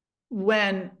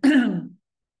 when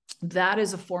that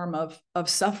is a form of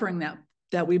suffering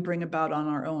that we bring about on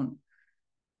our own.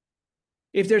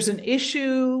 If there's an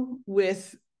issue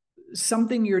with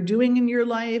something you're doing in your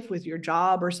life, with your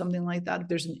job or something like that, if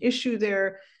there's an issue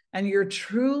there and you're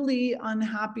truly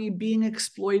unhappy being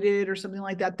exploited or something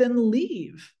like that, then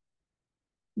leave.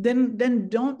 Then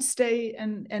don't stay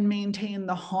and maintain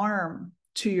the harm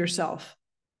to yourself.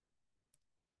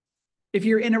 If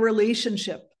you're in a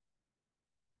relationship,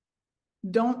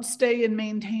 don't stay and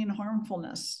maintain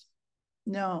harmfulness.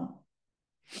 No.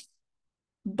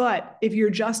 But if you're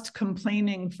just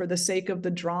complaining for the sake of the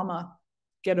drama,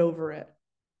 get over it.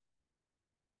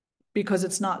 Because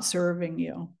it's not serving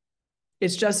you.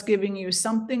 It's just giving you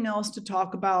something else to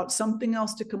talk about, something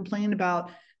else to complain about,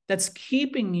 that's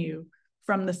keeping you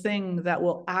from the thing that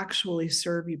will actually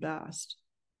serve you best.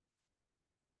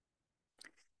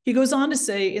 He goes on to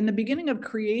say, in the beginning of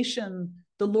creation,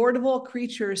 the Lord of all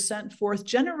creatures sent forth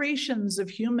generations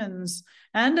of humans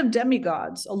and of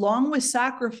demigods, along with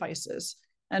sacrifices,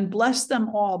 and blessed them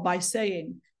all by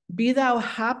saying, be thou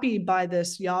happy by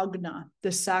this yagna,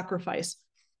 this sacrifice,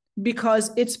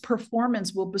 because its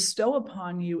performance will bestow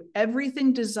upon you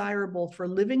everything desirable for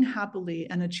living happily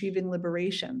and achieving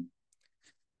liberation.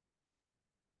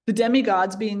 The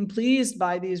demigods, being pleased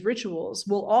by these rituals,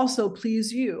 will also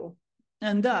please you.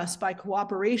 And thus, by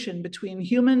cooperation between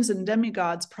humans and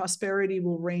demigods, prosperity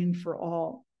will reign for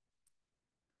all.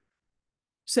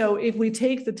 So if we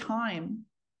take the time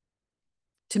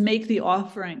to make the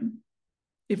offering,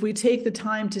 if we take the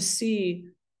time to see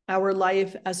our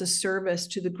life as a service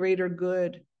to the greater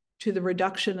good, to the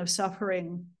reduction of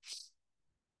suffering,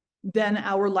 then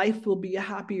our life will be a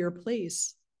happier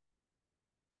place.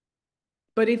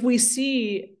 But if we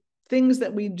see things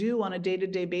that we do on a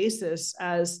day-to-day basis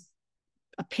as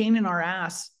a pain in our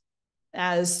ass,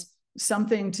 as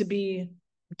something to be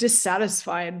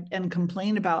dissatisfied and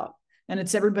complain about, and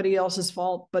it's everybody else's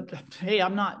fault, but hey,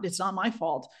 it's not my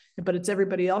fault, but it's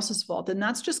everybody else's fault, then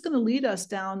that's just going to lead us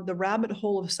down the rabbit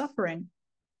hole of suffering.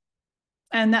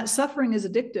 And that suffering is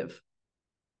addictive.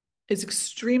 It's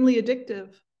extremely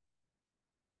addictive.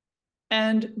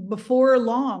 And before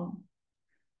long,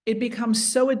 it becomes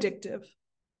so addictive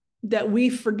that we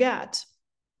forget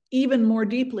even more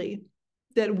deeply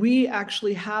that we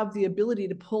actually have the ability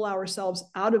to pull ourselves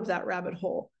out of that rabbit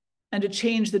hole and to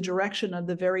change the direction of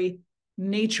the very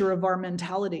nature of our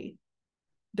mentality.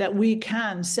 That we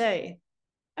can say,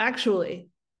 actually,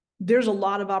 there's a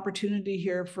lot of opportunity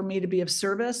here for me to be of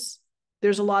service.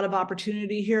 There's a lot of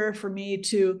opportunity here for me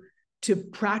to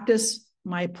practice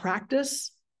my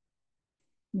practice.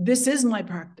 This is my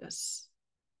practice.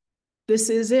 This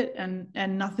is it,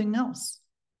 and nothing else.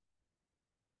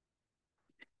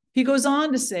 He goes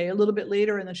on to say a little bit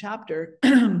later in the chapter,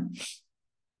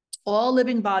 all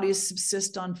living bodies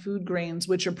subsist on food grains,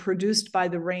 which are produced by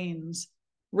the rains.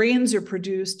 Rains are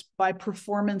produced by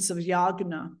performance of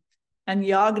yagna, and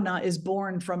yagna is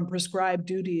born from prescribed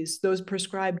duties, those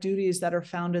prescribed duties that are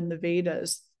found in the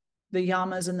Vedas, the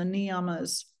yamas and the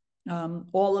niyamas,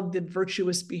 all of the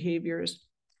virtuous behaviors.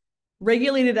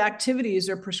 Regulated activities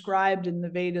are prescribed in the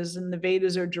Vedas, and the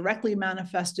Vedas are directly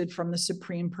manifested from the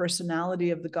Supreme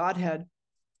Personality of the Godhead.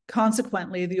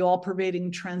 Consequently, the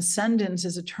all-pervading transcendence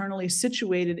is eternally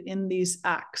situated in these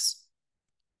acts.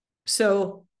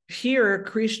 So here,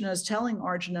 Krishna is telling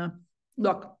Arjuna,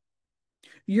 look,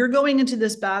 you're going into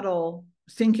this battle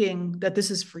thinking that this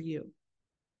is for you.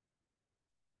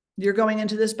 You're going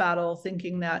into this battle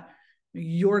thinking that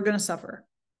you're going to suffer.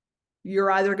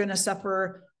 You're either going to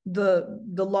suffer the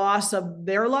loss of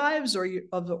their lives or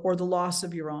the loss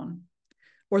of your own,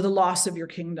 or the loss of your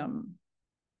kingdom,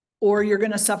 or you're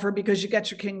going to suffer because you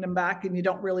get your kingdom back and you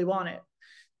don't really want it.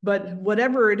 But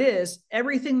whatever it is,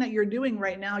 everything that you're doing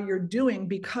right now, you're doing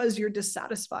because you're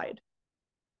dissatisfied.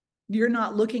 You're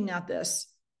not looking at this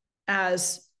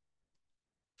as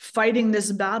fighting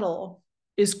this battle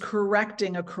is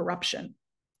correcting a corruption.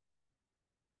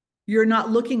 You're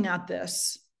not looking at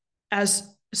this as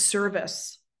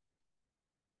service,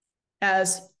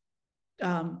 as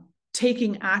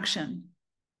taking action,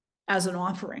 as an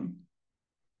offering.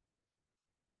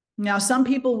 Now, some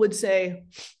people would say,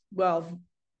 well,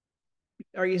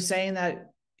 are you saying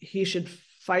that he should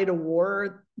fight a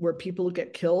war where people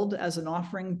get killed as an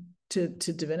offering to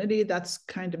divinity? That's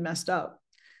kind of messed up.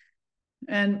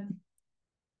 And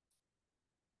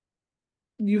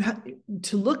you have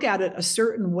to look at it a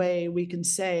certain way. We can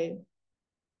say,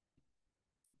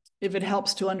 if it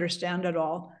helps to understand it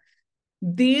all,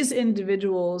 these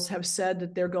individuals have said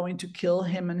that they're going to kill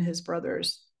him and his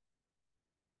brothers,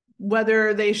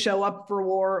 whether they show up for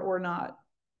war or not,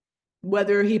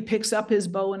 whether he picks up his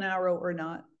bow and arrow or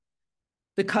not.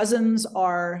 The cousins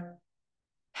are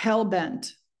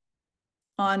hell-bent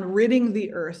on ridding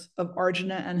the earth of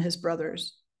Arjuna and his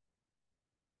brothers.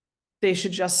 They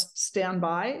should just stand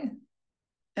by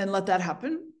and let that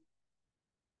happen,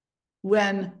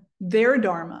 when their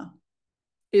dharma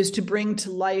is to bring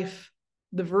to life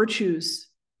the virtues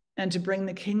and to bring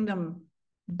the kingdom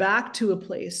back to a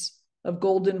place of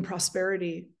golden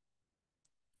prosperity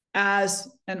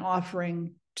as an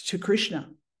offering to Krishna.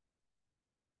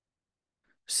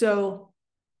 So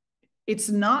it's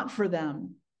not for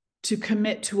them to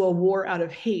commit to a war out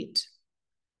of hate,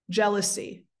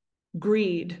 jealousy,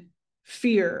 greed,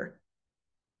 fear,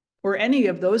 or any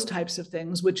of those types of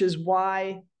things, which is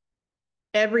why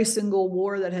every single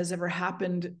war that has ever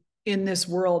happened in this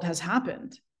world has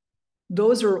happened.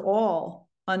 Those are all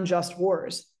unjust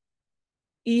wars,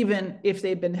 even if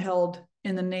they've been held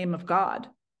in the name of God,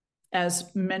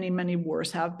 as many, many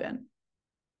wars have been.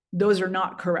 Those are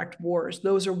not correct wars.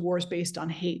 Those are wars based on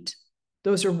hate.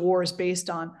 Those are wars based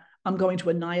on, I'm going to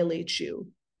annihilate you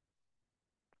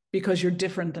because you're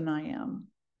different than I am.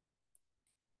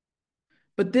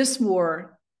 But this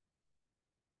war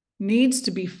needs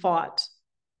to be fought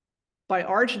by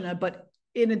Arjuna, but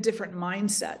in a different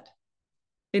mindset.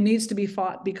 It needs to be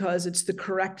fought because it's the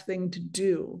correct thing to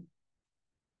do,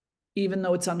 even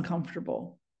though it's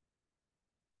uncomfortable.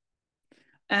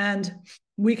 And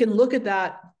we can look at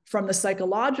that from the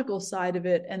psychological side of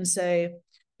it and say,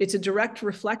 it's a direct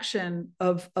reflection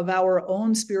of our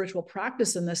own spiritual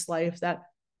practice in this life, that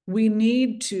we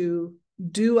need to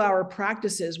do our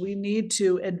practices. We need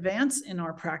to advance in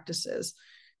our practices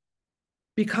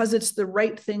because it's the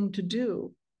right thing to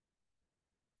do.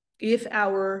 If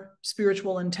our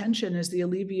spiritual intention is the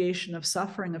alleviation of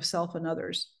suffering of self and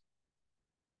others,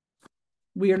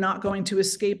 we are not going to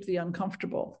escape the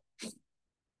uncomfortable.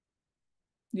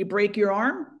 You break your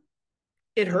arm,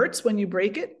 it hurts when you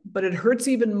break it, but it hurts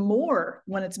even more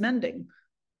when it's mending.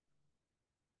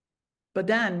 But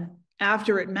then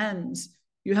after it mends,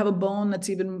 you have a bone that's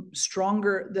even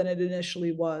stronger than it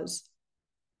initially was.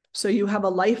 So you have a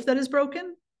life that is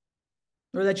broken,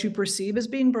 or that you perceive as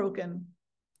being broken.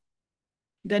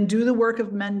 Then do the work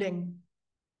of mending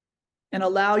and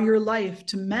allow your life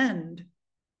to mend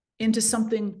into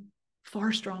something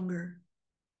far stronger,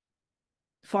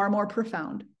 far more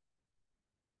profound,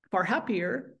 far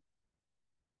happier.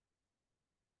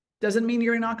 Doesn't mean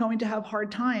you're not going to have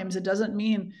hard times. It doesn't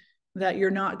mean that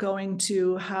you're not going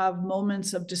to have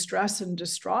moments of distress and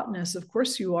distraughtness. Of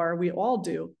course you are. We all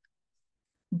do.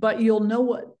 But you'll know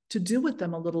what to do with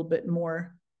them a little bit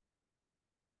more.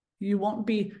 You won't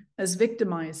be as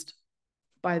victimized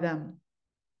by them.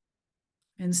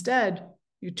 Instead,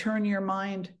 you turn your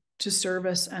mind to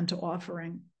service and to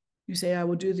offering. You say, I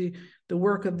will do the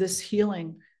work of this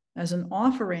healing as an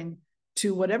offering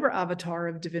to whatever avatar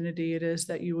of divinity it is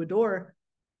that you adore,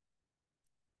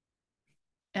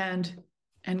 and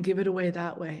give it away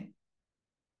that way.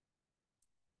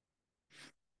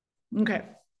 Okay.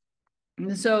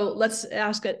 And so let's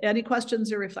ask any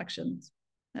questions or reflections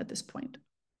at this point.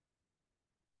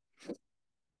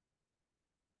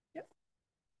 Yep.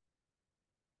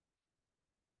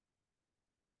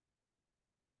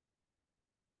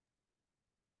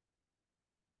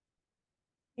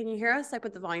 Can you hear us? I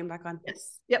put the volume back on.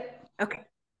 Yes. Yep. Okay.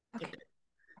 Okay.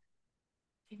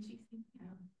 Can you think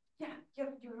yeah,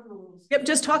 your rules. Yep,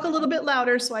 just talk a little bit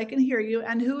louder so I can hear you.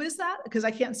 And who is that? Because I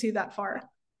can't see that far.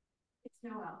 It's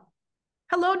Noel.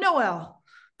 Hello, Noel.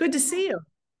 Good to see you.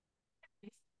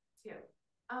 Too.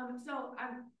 So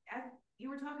as you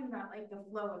were talking about like the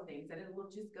flow of things, that it will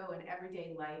just go in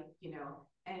everyday life, you know,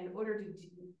 and in order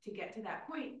to get to that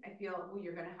point, I feel, well,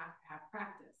 you're going to have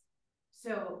practice.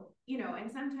 So, you know,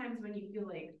 and sometimes when you feel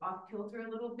like off kilter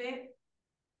a little bit,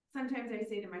 sometimes I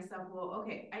say to myself, well,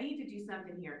 okay, I need to do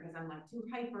something here because I'm like too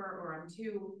hyper or I'm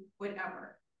too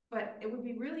whatever. But it would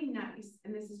be really nice,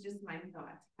 and this is just my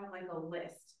thought, to have like a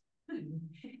list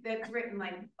that's written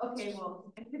like, okay,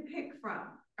 well, to pick from.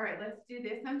 All right, let's do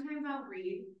this. Sometimes I'll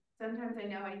read. Sometimes I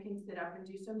know I can sit up and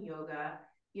do some yoga.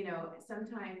 You know,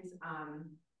 sometimes,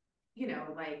 you know,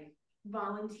 like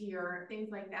volunteer, things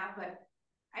like that. But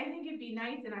I think it'd be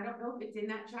nice, and I don't know if it's in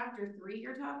that chapter 3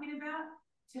 you're talking about,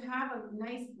 to have a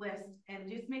nice list and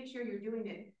just make sure you're doing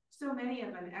it, so many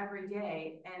of them every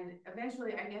day. And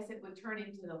eventually, I guess it would turn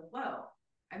into the flow.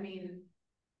 I mean,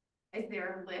 is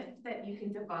there a list that you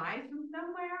can devise from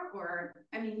somewhere? Or,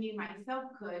 I mean, me myself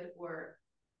could, or,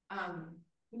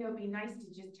 you know, it'd be nice to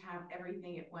just have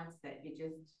everything at once that you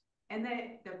just, and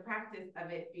then the practice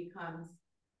of it becomes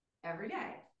every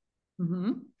day.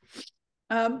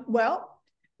 Mm-hmm. Well,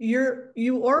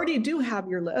 you already do have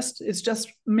your list. It's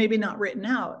just maybe not written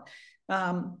out.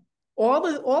 All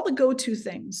the go-to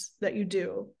things that you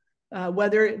do,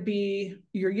 whether it be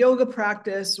your yoga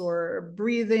practice or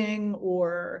breathing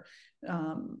or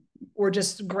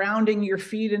just grounding your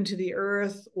feet into the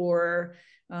earth, or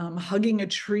hugging a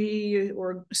tree,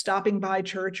 or stopping by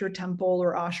church or temple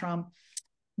or ashram,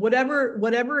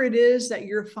 whatever it is that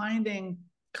you're finding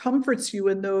comforts you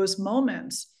in those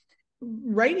moments,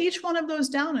 write each one of those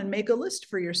down and make a list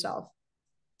for yourself.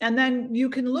 And then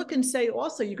you can look and say,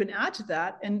 also, you can add to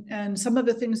that. And some of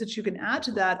the things that you can add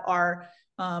to that are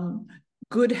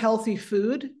good, healthy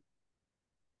food.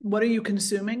 What are you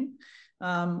consuming?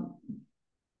 How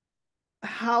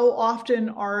often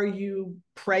are you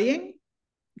praying,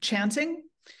 chanting?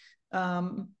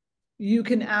 You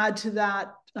can add to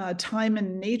that time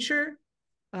in nature,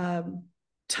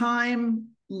 time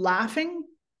laughing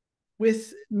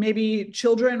with maybe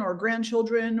children or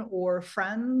grandchildren or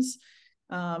friends.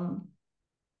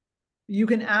 You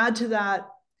can add to that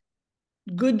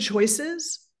good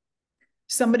choices.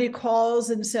 Somebody calls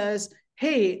and says,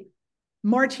 hey,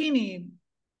 martini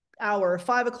hour,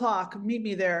 5 o'clock, meet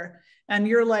me there. And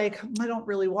you're like, I don't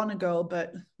really want to go,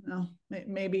 but you know,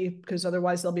 maybe because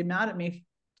otherwise they'll be mad at me.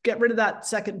 Get rid of that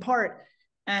second part.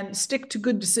 and stick to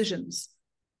good decisions.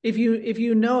 If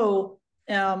you know,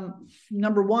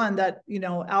 number one, that, you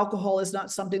know, alcohol is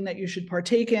not something that you should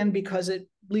partake in because it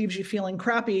leaves you feeling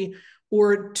crappy,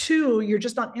 or two, you're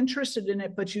just not interested in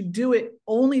it, but you do it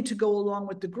only to go along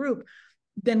with the group,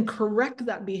 then correct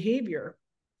that behavior.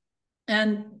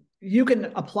 And you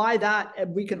can apply that,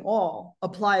 and we can all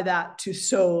apply that to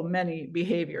so many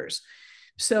behaviors.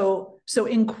 So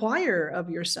inquire of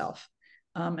yourself.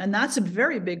 And that's a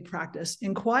very big practice.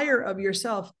 Inquire of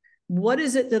yourself. What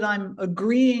is it that I'm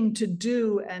agreeing to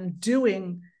do and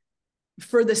doing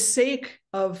for the sake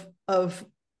of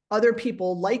other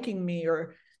people liking me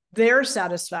or their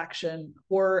satisfaction,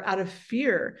 or out of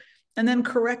fear? And then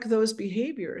correct those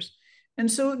behaviors.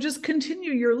 And so just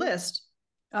continue your list.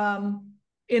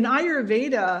 In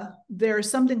Ayurveda, there's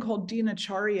something called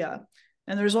dinacharya,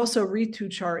 and there's also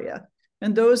ritucharya.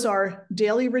 And those are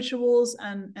daily rituals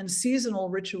and seasonal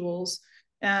rituals.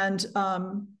 And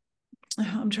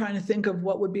I'm trying to think of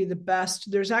what would be the best.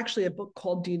 There's actually a book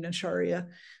called Dinacharya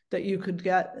that you could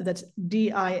get. That's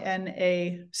Dinacharya.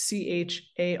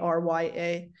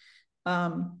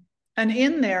 And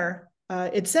in there,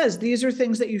 it says these are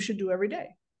things that you should do every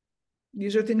day.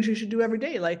 These are things you should do every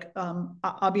day, like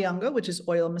abhyanga, which is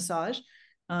oil massage,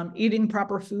 eating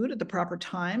proper food at the proper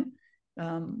time,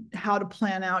 how to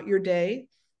plan out your day.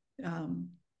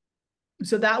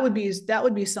 So that would be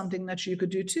something that you could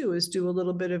do too, is do a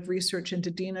little bit of research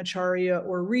into dinacharya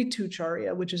or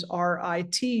ritucharya, which is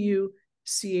ritucharya,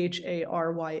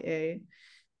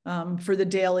 for the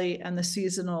daily and the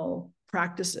seasonal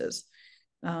practices.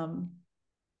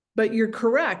 But you're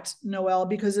correct, Noelle,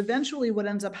 because eventually what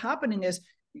ends up happening is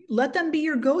let them be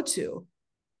your go-to.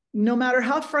 No matter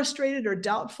how frustrated or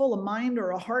doubtful a mind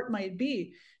or a heart might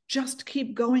be, just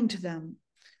keep going to them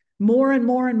more and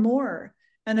more and more.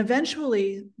 And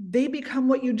eventually they become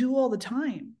what you do all the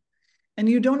time. And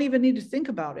you don't even need to think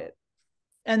about it.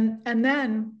 And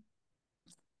then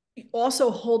also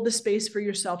hold the space for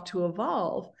yourself to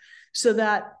evolve, so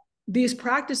that these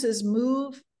practices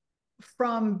move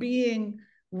from being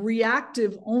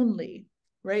reactive only,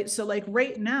 right? So like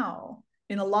right now,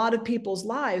 in a lot of people's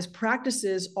lives,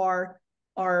 practices are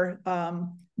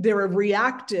they're a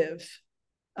reactive,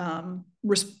 they're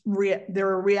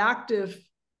a reactive,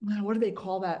 what do they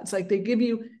call that? It's like they give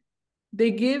you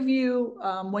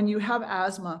when you have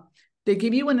asthma, they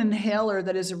give you an inhaler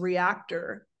that is a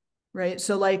reactor, right?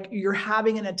 So like you're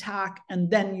having an attack and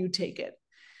then you take it.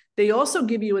 They also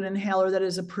give you an inhaler that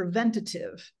is a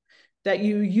preventative, that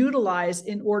you utilize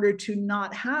in order to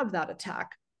not have that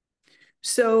attack.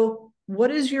 So what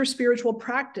is your spiritual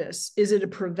practice? Is it a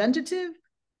preventative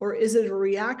or is it a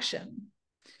reaction?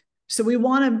 So we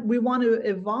want to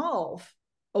evolve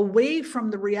away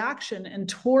from the reaction and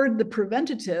toward the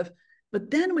preventative, but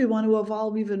then we want to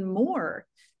evolve even more.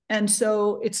 And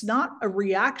so it's not a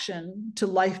reaction to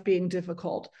life being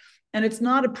difficult, and it's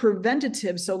not a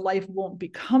preventative so life won't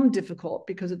become difficult,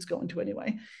 because it's going to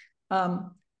anyway.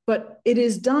 But it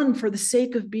is done for the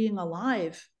sake of being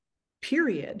alive,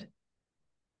 period.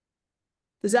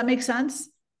 Does that make sense?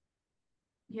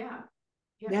 Yeah.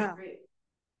 Yeah. Great.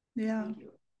 Yeah. Thank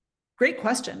you. Great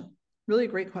question. Really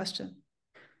great question.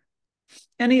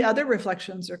 Any other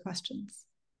reflections or questions?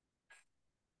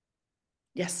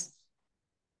 Yes.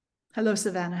 Hello,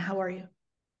 Savannah. How are you?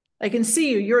 I can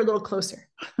see you. You're a little closer.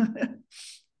 Just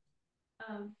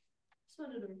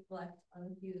wanted to reflect on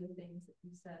a few of the things that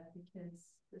you said,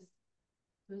 because this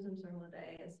wisdom circle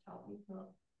today has helped me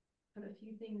put a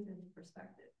few things into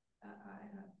perspective that I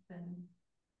have been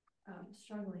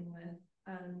struggling with.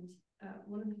 And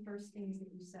one of the first things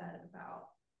that you said about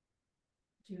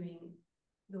doing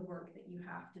the work that you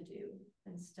have to do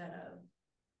instead of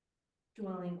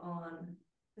dwelling on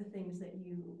the things that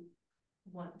you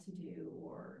want to do,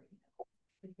 or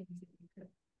the things that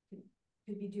you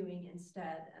could be doing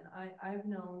instead. And I've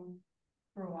known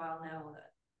for a while now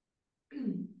that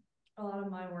a lot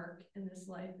of my work in this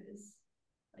life is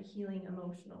like healing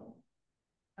emotional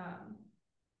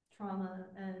trauma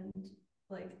and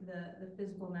like the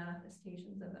physical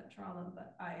manifestations of that trauma.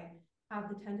 But I have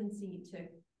the tendency to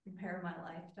compare my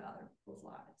life to other people's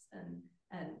lives and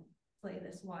play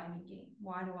this why me game.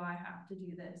 Why do I have to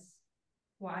do this?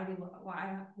 Why do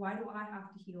I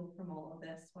have to heal from all of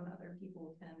this when other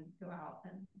people can go out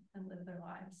and live their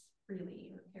lives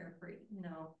freely or carefree? You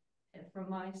know, from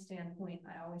my standpoint,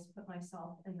 I always put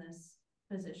myself in this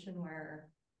position where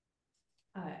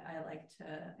I like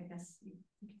to, I guess you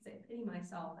could say, pity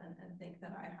myself and think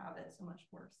that I have it so much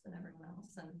worse than everyone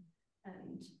else,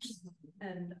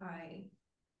 and I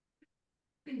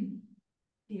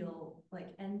feel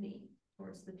like envy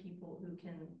towards the people who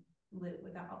can live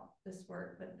without this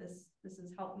work, but this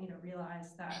has helped me to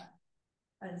realize that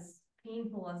as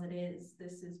painful as it is,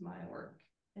 this is my work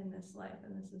in this life,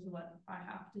 and this is what I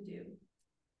have to do.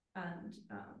 And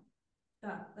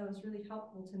that was really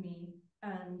helpful to me.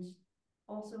 And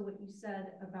also what you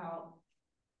said about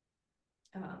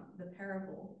the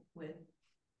parable with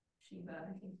Shiva,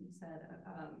 I think you said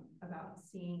about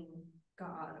seeing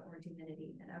God or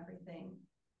divinity in everything,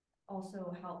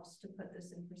 also helps to put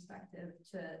this in perspective,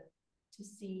 to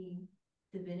see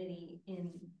divinity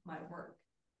in my work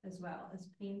as well. As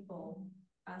painful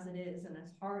as it is and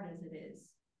as hard as it is,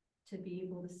 to be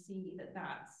able to see that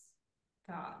that's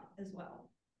God as well.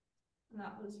 And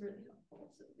that was really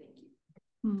helpful, so thank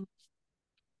you.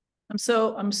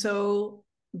 I'm so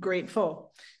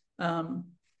grateful.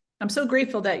 I'm so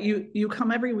grateful that you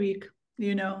come every week,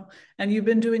 you know, and you've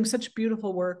been doing such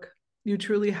beautiful work. You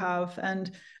truly have.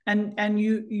 And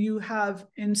you have,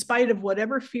 in spite of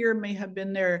whatever fear may have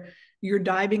been there, you're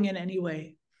diving in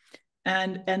anyway.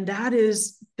 And that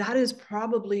is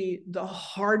probably the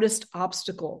hardest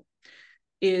obstacle,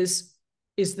 is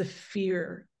the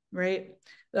fear, right?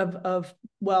 Of,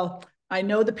 well, I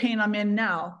know the pain I'm in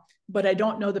now, but I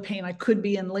don't know the pain I could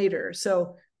be in later.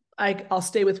 So I'll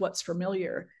stay with what's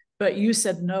familiar. But you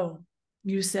said no.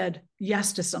 You said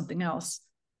yes to something else.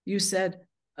 You said,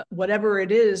 whatever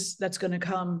it is that's going to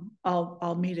come,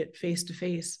 I'll meet it face to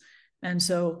face. And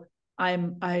so I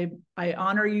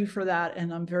honor you for that,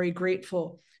 and I'm very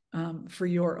grateful for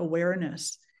your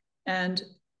awareness. And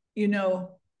you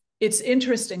know, it's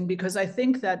interesting because I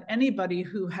think that anybody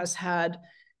who has had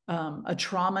a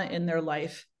trauma in their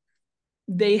life,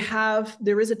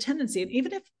 there is a tendency, and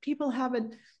even if people have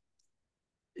an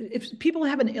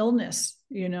illness,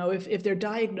 you know, if they're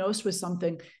diagnosed with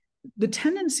something, the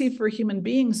tendency for human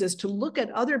beings is to look at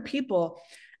other people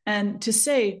and to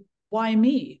say, why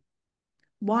me?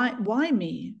 Why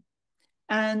me?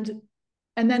 And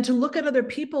then to look at other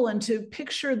people and to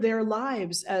picture their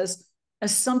lives as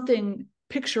something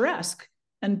picturesque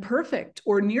and perfect,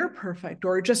 or near perfect,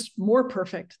 or just more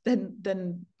perfect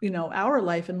than you know, our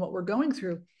life and what we're going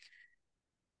through.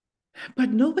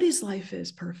 But nobody's life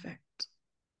is perfect.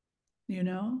 You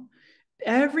know,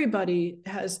 everybody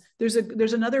has, there's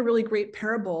another really great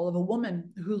parable of a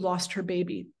woman who lost her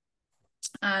baby.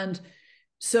 And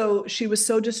so she was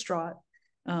so distraught.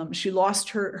 She lost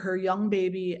her young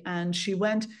baby, and she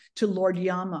went to Lord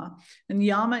Yama, and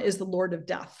Yama is the Lord of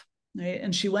death, right?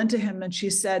 And she went to him and she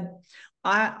said,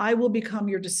 I will become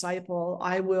your disciple.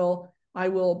 I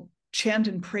will chant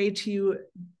and pray to you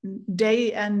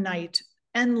day and night,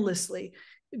 endlessly.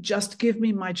 Just give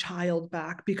me my child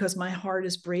back, because my heart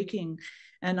is breaking,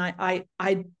 and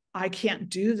I can't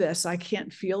do this. I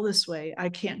can't feel this way. I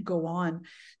can't go on.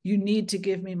 You need to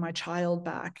give me my child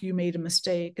back. You made a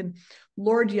mistake. And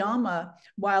Lord Yama,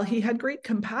 while he had great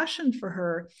compassion for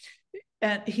her,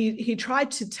 and he tried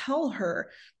to tell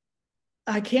her,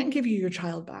 I can't give you your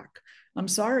child back. I'm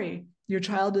sorry. Your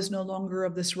child is no longer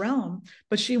of this realm.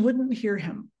 But she wouldn't hear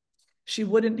him. She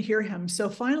wouldn't hear him. So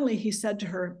finally he said to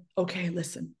her, okay,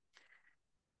 listen,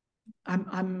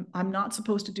 I'm not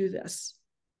supposed to do this,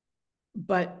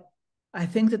 but I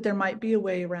think that there might be a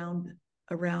way around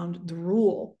the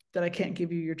rule that I can't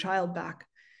give you your child back.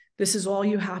 This is all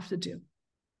you have to do.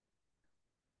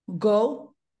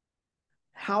 Go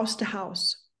house to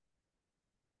house,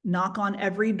 knock on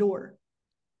every door.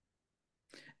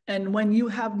 And when you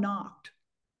have knocked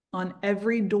on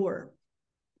every door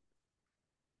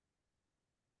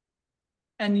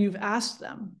and you've asked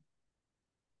them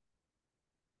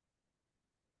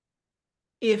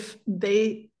if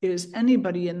there is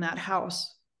anybody in that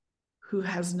house who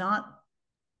has not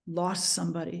lost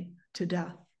somebody to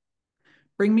death,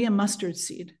 bring me a mustard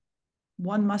seed,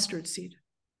 one mustard seed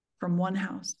from one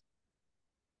house,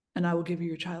 and I will give you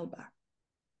your child back.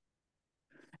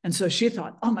 And so she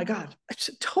thought, oh my God,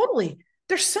 totally,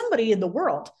 there's somebody in the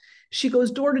world. She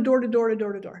goes door to door to door to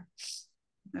door to door.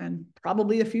 And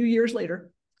probably a few years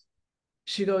later,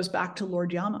 she goes back to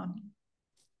Lord Yama.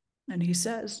 And he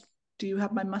says, do you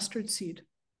have my mustard seed?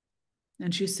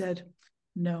 And she said,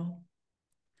 no.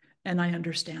 And I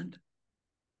understand.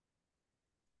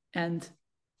 And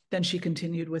then she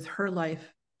continued with her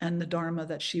life and the Dharma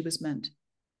that she was meant.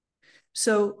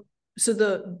 So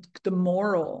the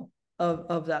moral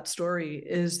of that story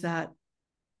is that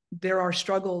there are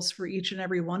struggles for each and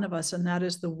every one of us, and that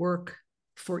is the work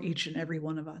for each and every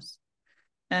one of us.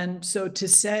 And so to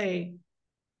say,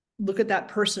 look at that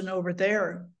person over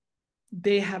there,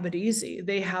 they have it easy.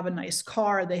 They have a nice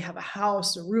car, they have a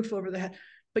house, a roof over their head,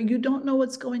 but you don't know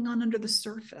what's going on under the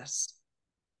surface.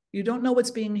 You don't know what's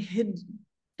being hidden,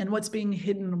 and what's being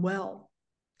hidden well.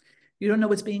 You don't know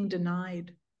what's being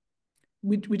denied.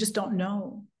 We just don't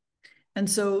know. And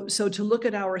so to look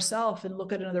at ourselves and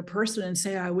look at another person and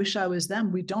say, I wish I was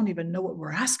them, we don't even know what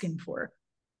we're asking for.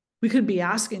 We could be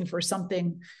asking for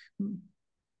something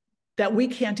that we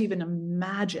can't even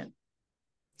imagine,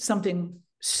 something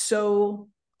so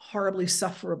horribly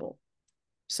suffering.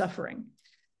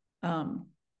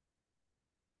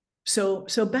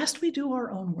 So best we do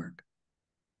our own work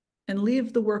and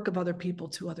leave the work of other people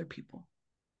to other people.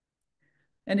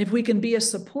 And if we can be a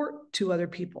support to other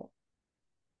people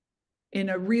in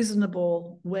a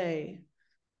reasonable way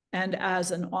and as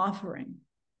an offering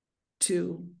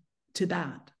to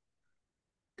that,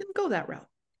 then go that route.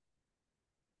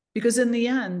 Because in the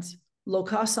end,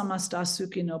 loka samasta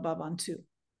sukhino bhavantu.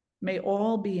 May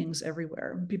all beings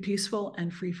everywhere be peaceful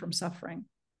and free from suffering.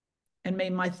 And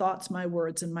may my thoughts, my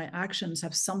words, and my actions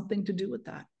have something to do with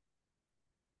that.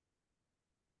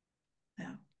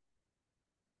 Yeah.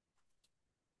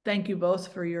 Thank you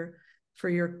both for your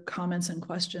comments and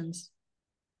questions.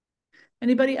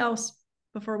 Anybody else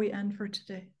before we end for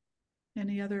today?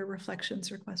 Any other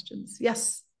reflections or questions?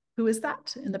 Yes. Who is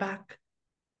that in the back?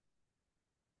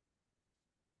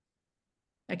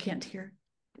 I can't hear.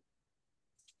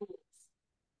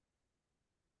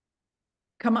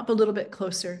 Come up a little bit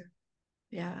closer.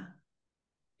 Yeah.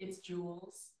 It's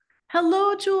Jules.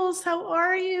 Hello, Jules. How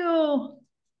are you?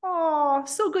 Oh,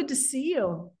 so good to see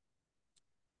you.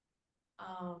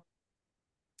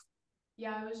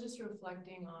 Yeah, I was just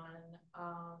reflecting on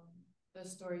the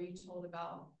story you told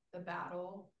about the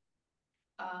battle,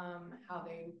 how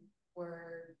they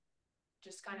were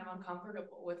just kind of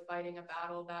uncomfortable with fighting a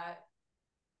battle that,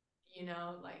 you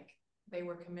know, like they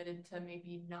were committed to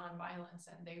maybe nonviolence,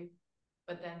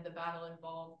 but then the battle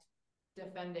involved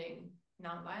defending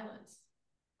nonviolence,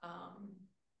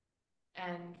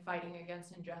 and fighting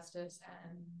against injustice.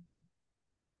 And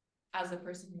as a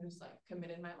person who's like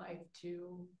committed my life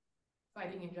to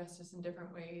fighting injustice in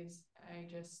different ways, I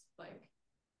just like,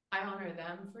 I honor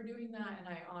them for doing that, and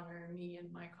I honor me and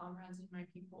my comrades and my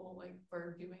people like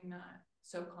for doing that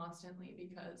so constantly,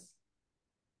 because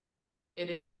it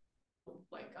is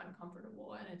like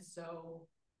uncomfortable, and it's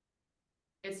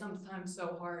sometimes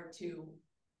so hard to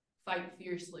fight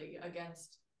fiercely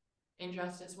against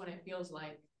injustice when it feels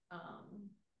like,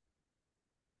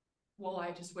 well,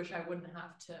 I just wish I wouldn't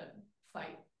have to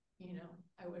fight, you know,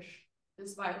 I wish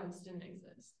this violence didn't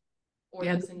exist, or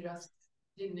this injustice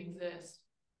didn't exist,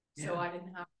 so I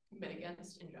didn't have to commit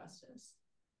against injustice.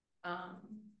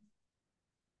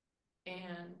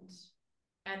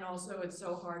 And also it's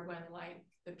so hard when like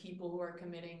the people who are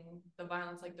committing the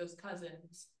violence, like those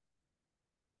cousins,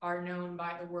 are known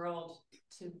by the world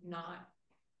to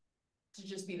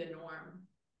just be the norm,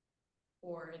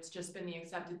 or it's just been the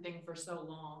accepted thing for so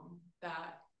long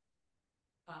that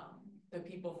the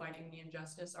people fighting the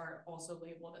injustice are also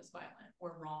labeled as violent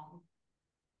or wrong.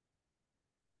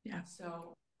 Yeah.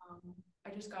 So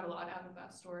I just got a lot out of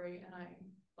that story, and I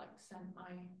like send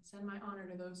my honor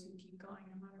to those who keep going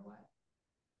no matter what.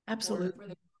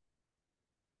 Absolutely.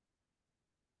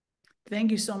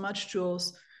 Thank you so much,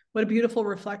 Jules. What a beautiful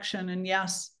reflection. And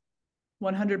yes,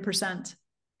 100%.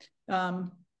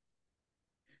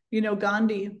 You know,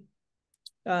 Gandhi,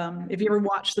 if you ever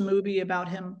watched the movie about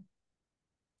him,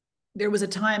 there was a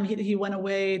time he went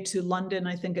away to London,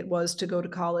 I think it was, to go to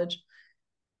college.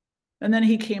 And then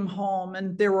he came home,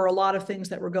 and there were a lot of things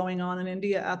that were going on in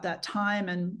India at that time.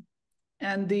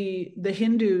 And the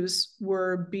Hindus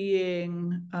were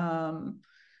being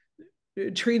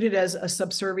treated as a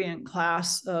subservient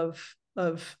class of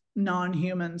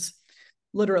non-humans,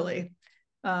 literally.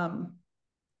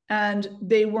 And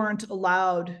they weren't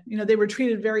allowed, you know, they were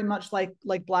treated very much like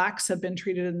blacks have been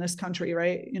treated in this country,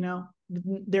 right? You know,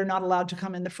 they're not allowed to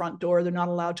come in the front door. They're not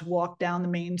allowed to walk down the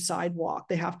main sidewalk.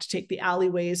 They have to take the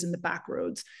alleyways and the back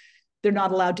roads. They're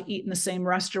not allowed to eat in the same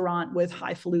restaurant with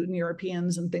highfalutin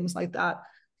Europeans and things like that.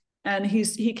 And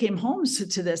he came home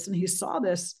to this, and he saw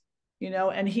this, you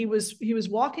know, and he was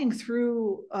walking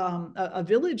through a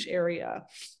village area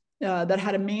that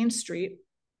had a main street,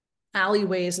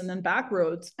 alleyways, and then back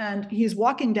roads. And he's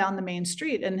walking down the main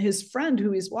street, and his friend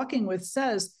who he's walking with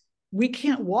says, we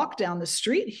can't walk down the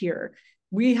street here.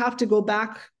 We have to go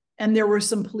back. And there were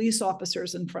some police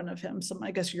officers in front of him, some,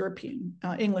 I guess, European,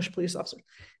 English police officers.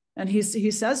 And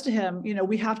he says to him, you know,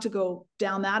 we have to go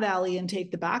down that alley and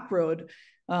take the back road.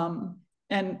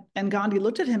 And Gandhi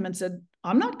looked at him and said,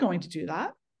 I'm not going to do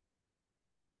that.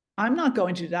 I'm not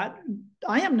going to do that.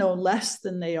 I am no less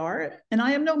than they are, and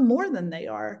I am no more than they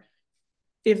are.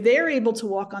 if they're able to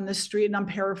walk on this street, and I'm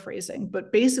paraphrasing,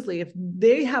 but basically, if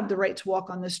they have the right to walk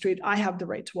on this street, I have the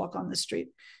right to walk on this street.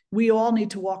 We all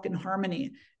need to walk in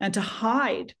harmony, and to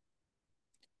hide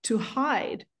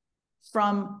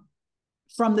from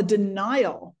the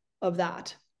denial of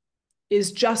that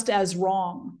is just as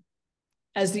wrong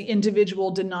as the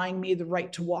individual denying me the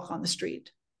right to walk on the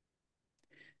street.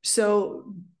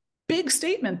 So big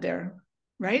statement there,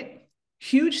 right?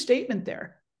 Huge statement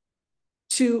there.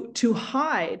 To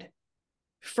hide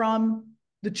from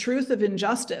the truth of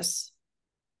injustice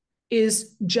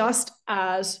is just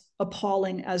as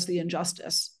appalling as the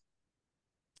injustice.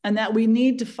 And that we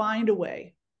need to find a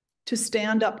way to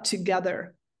stand up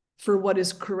together for what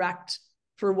is correct,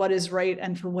 for what is right,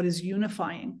 and for what is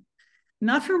unifying,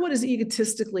 not for what is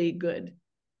egotistically good.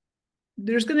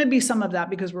 There's going to be some of that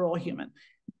because we're all human,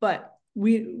 but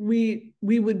we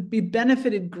would be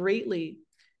benefited greatly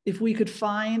if we could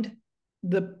find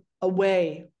a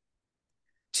way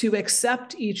to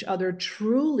accept each other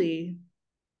truly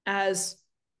as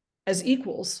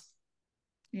equals.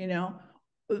 You know,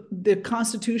 the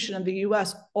Constitution of the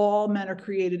US, all men are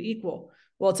created equal.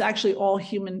 Well, it's actually all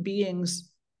human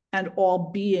beings and all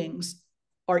beings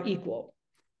are equal.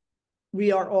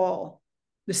 We are all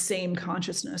the same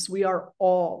consciousness. We are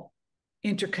all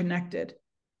interconnected.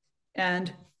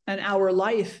 And our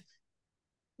life,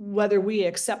 whether we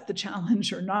accept the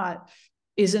challenge or not,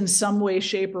 is in some way,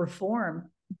 shape, or form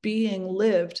being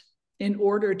lived in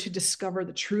order to discover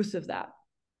the truth of that,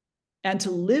 and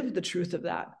to live the truth of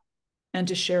that, and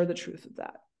to share the truth of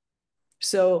that.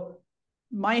 So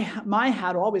my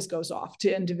hat always goes off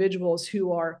to individuals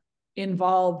who are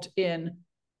involved in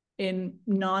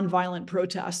nonviolent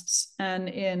protests and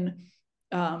in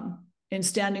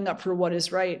standing up for what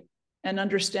is right, and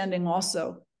understanding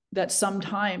also that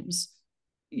sometimes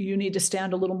you need to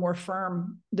stand a little more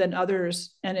firm than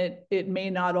others, and it may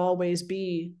not always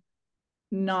be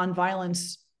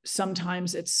nonviolence.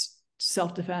 Sometimes it's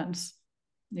self-defense.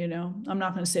 You know, I'm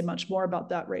not going to say much more about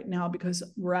that right now because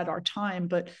we're at our time,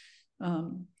 but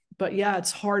yeah,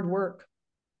 it's hard work.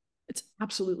 It's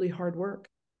absolutely hard work.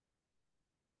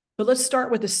 But let's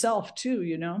start with the self too,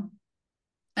 you know,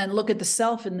 and look at the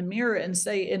self in the mirror and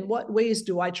say, in what ways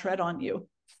do I tread on you?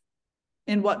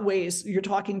 In what ways? You're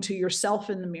talking to yourself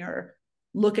in the mirror.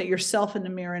 Look at yourself in the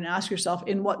mirror and ask yourself,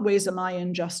 in what ways am I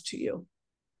unjust to you?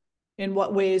 In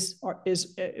what ways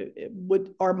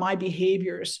are my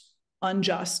behaviors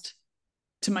unjust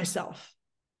to myself?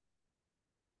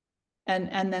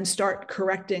 And then start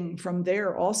correcting from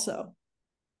there also,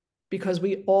 because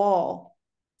we all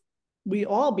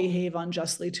behave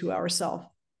unjustly to ourselves,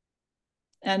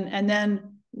 and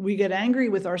then we get angry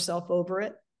with ourselves over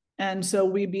it, and so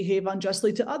we behave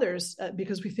unjustly to others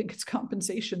because we think it's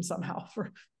compensation somehow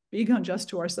for being unjust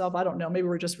to ourselves. I don't know, maybe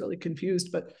we're just really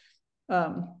confused, but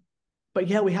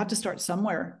yeah, we have to start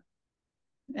somewhere,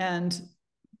 and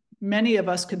many of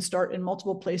us can start in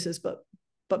multiple places, but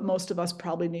most of us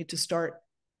probably need to start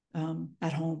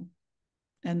at home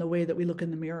and the way that we look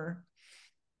in the mirror,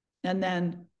 and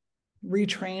then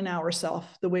retrain ourselves,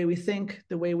 the way we think,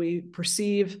 the way we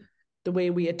perceive, the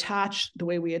way we attach, the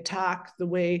way we attack, the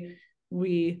way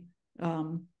we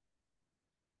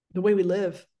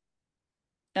live.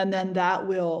 And then that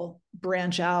will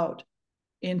branch out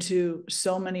into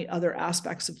so many other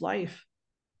aspects of life.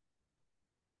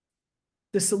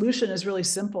 The solution is really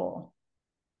simple,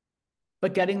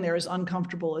 but getting there is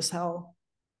uncomfortable as hell.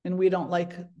 And we don't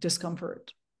like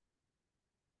discomfort.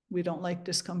 We don't like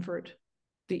discomfort.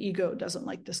 The ego doesn't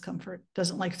like discomfort,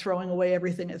 doesn't like throwing away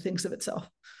everything it thinks of itself,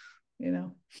 you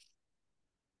know?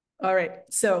 All right,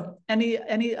 so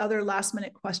any other last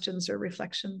minute questions or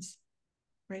reflections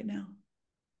right now?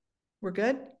 We're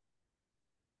good?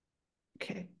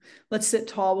 Okay, let's sit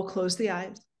tall, we'll close the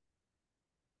eyes.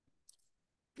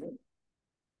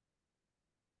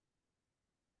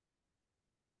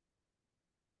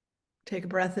 Take a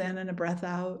breath in and a breath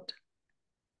out.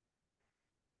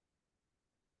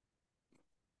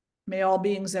 May all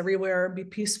beings everywhere be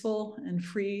peaceful and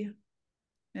free,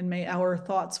 and may our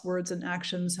thoughts, words, and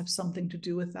actions have something to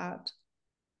do with that.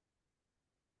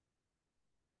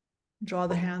 Draw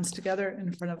the hands together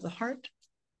in front of the heart,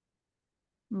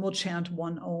 and we'll chant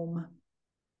one Om.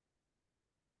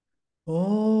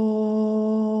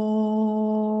 Om.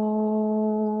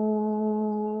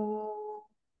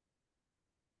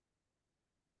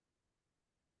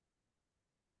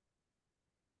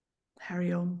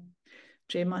 Hari Om.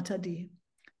 Jai Mata Di.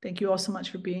 Thank you all so much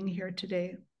for being here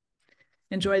today.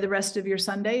 Enjoy the rest of your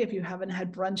Sunday. If you haven't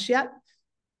had brunch yet,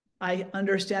 I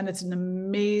understand it's an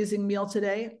amazing meal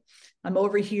today. I'm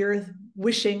over here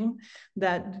wishing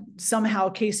that somehow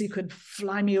Casey could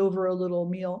fly me over a little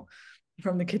meal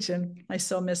from the kitchen. I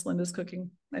so miss Linda's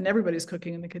cooking, and everybody's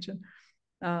cooking in the kitchen.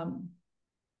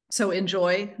 So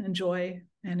enjoy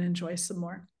some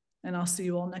more. And I'll see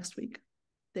you all next week.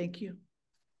 Thank you.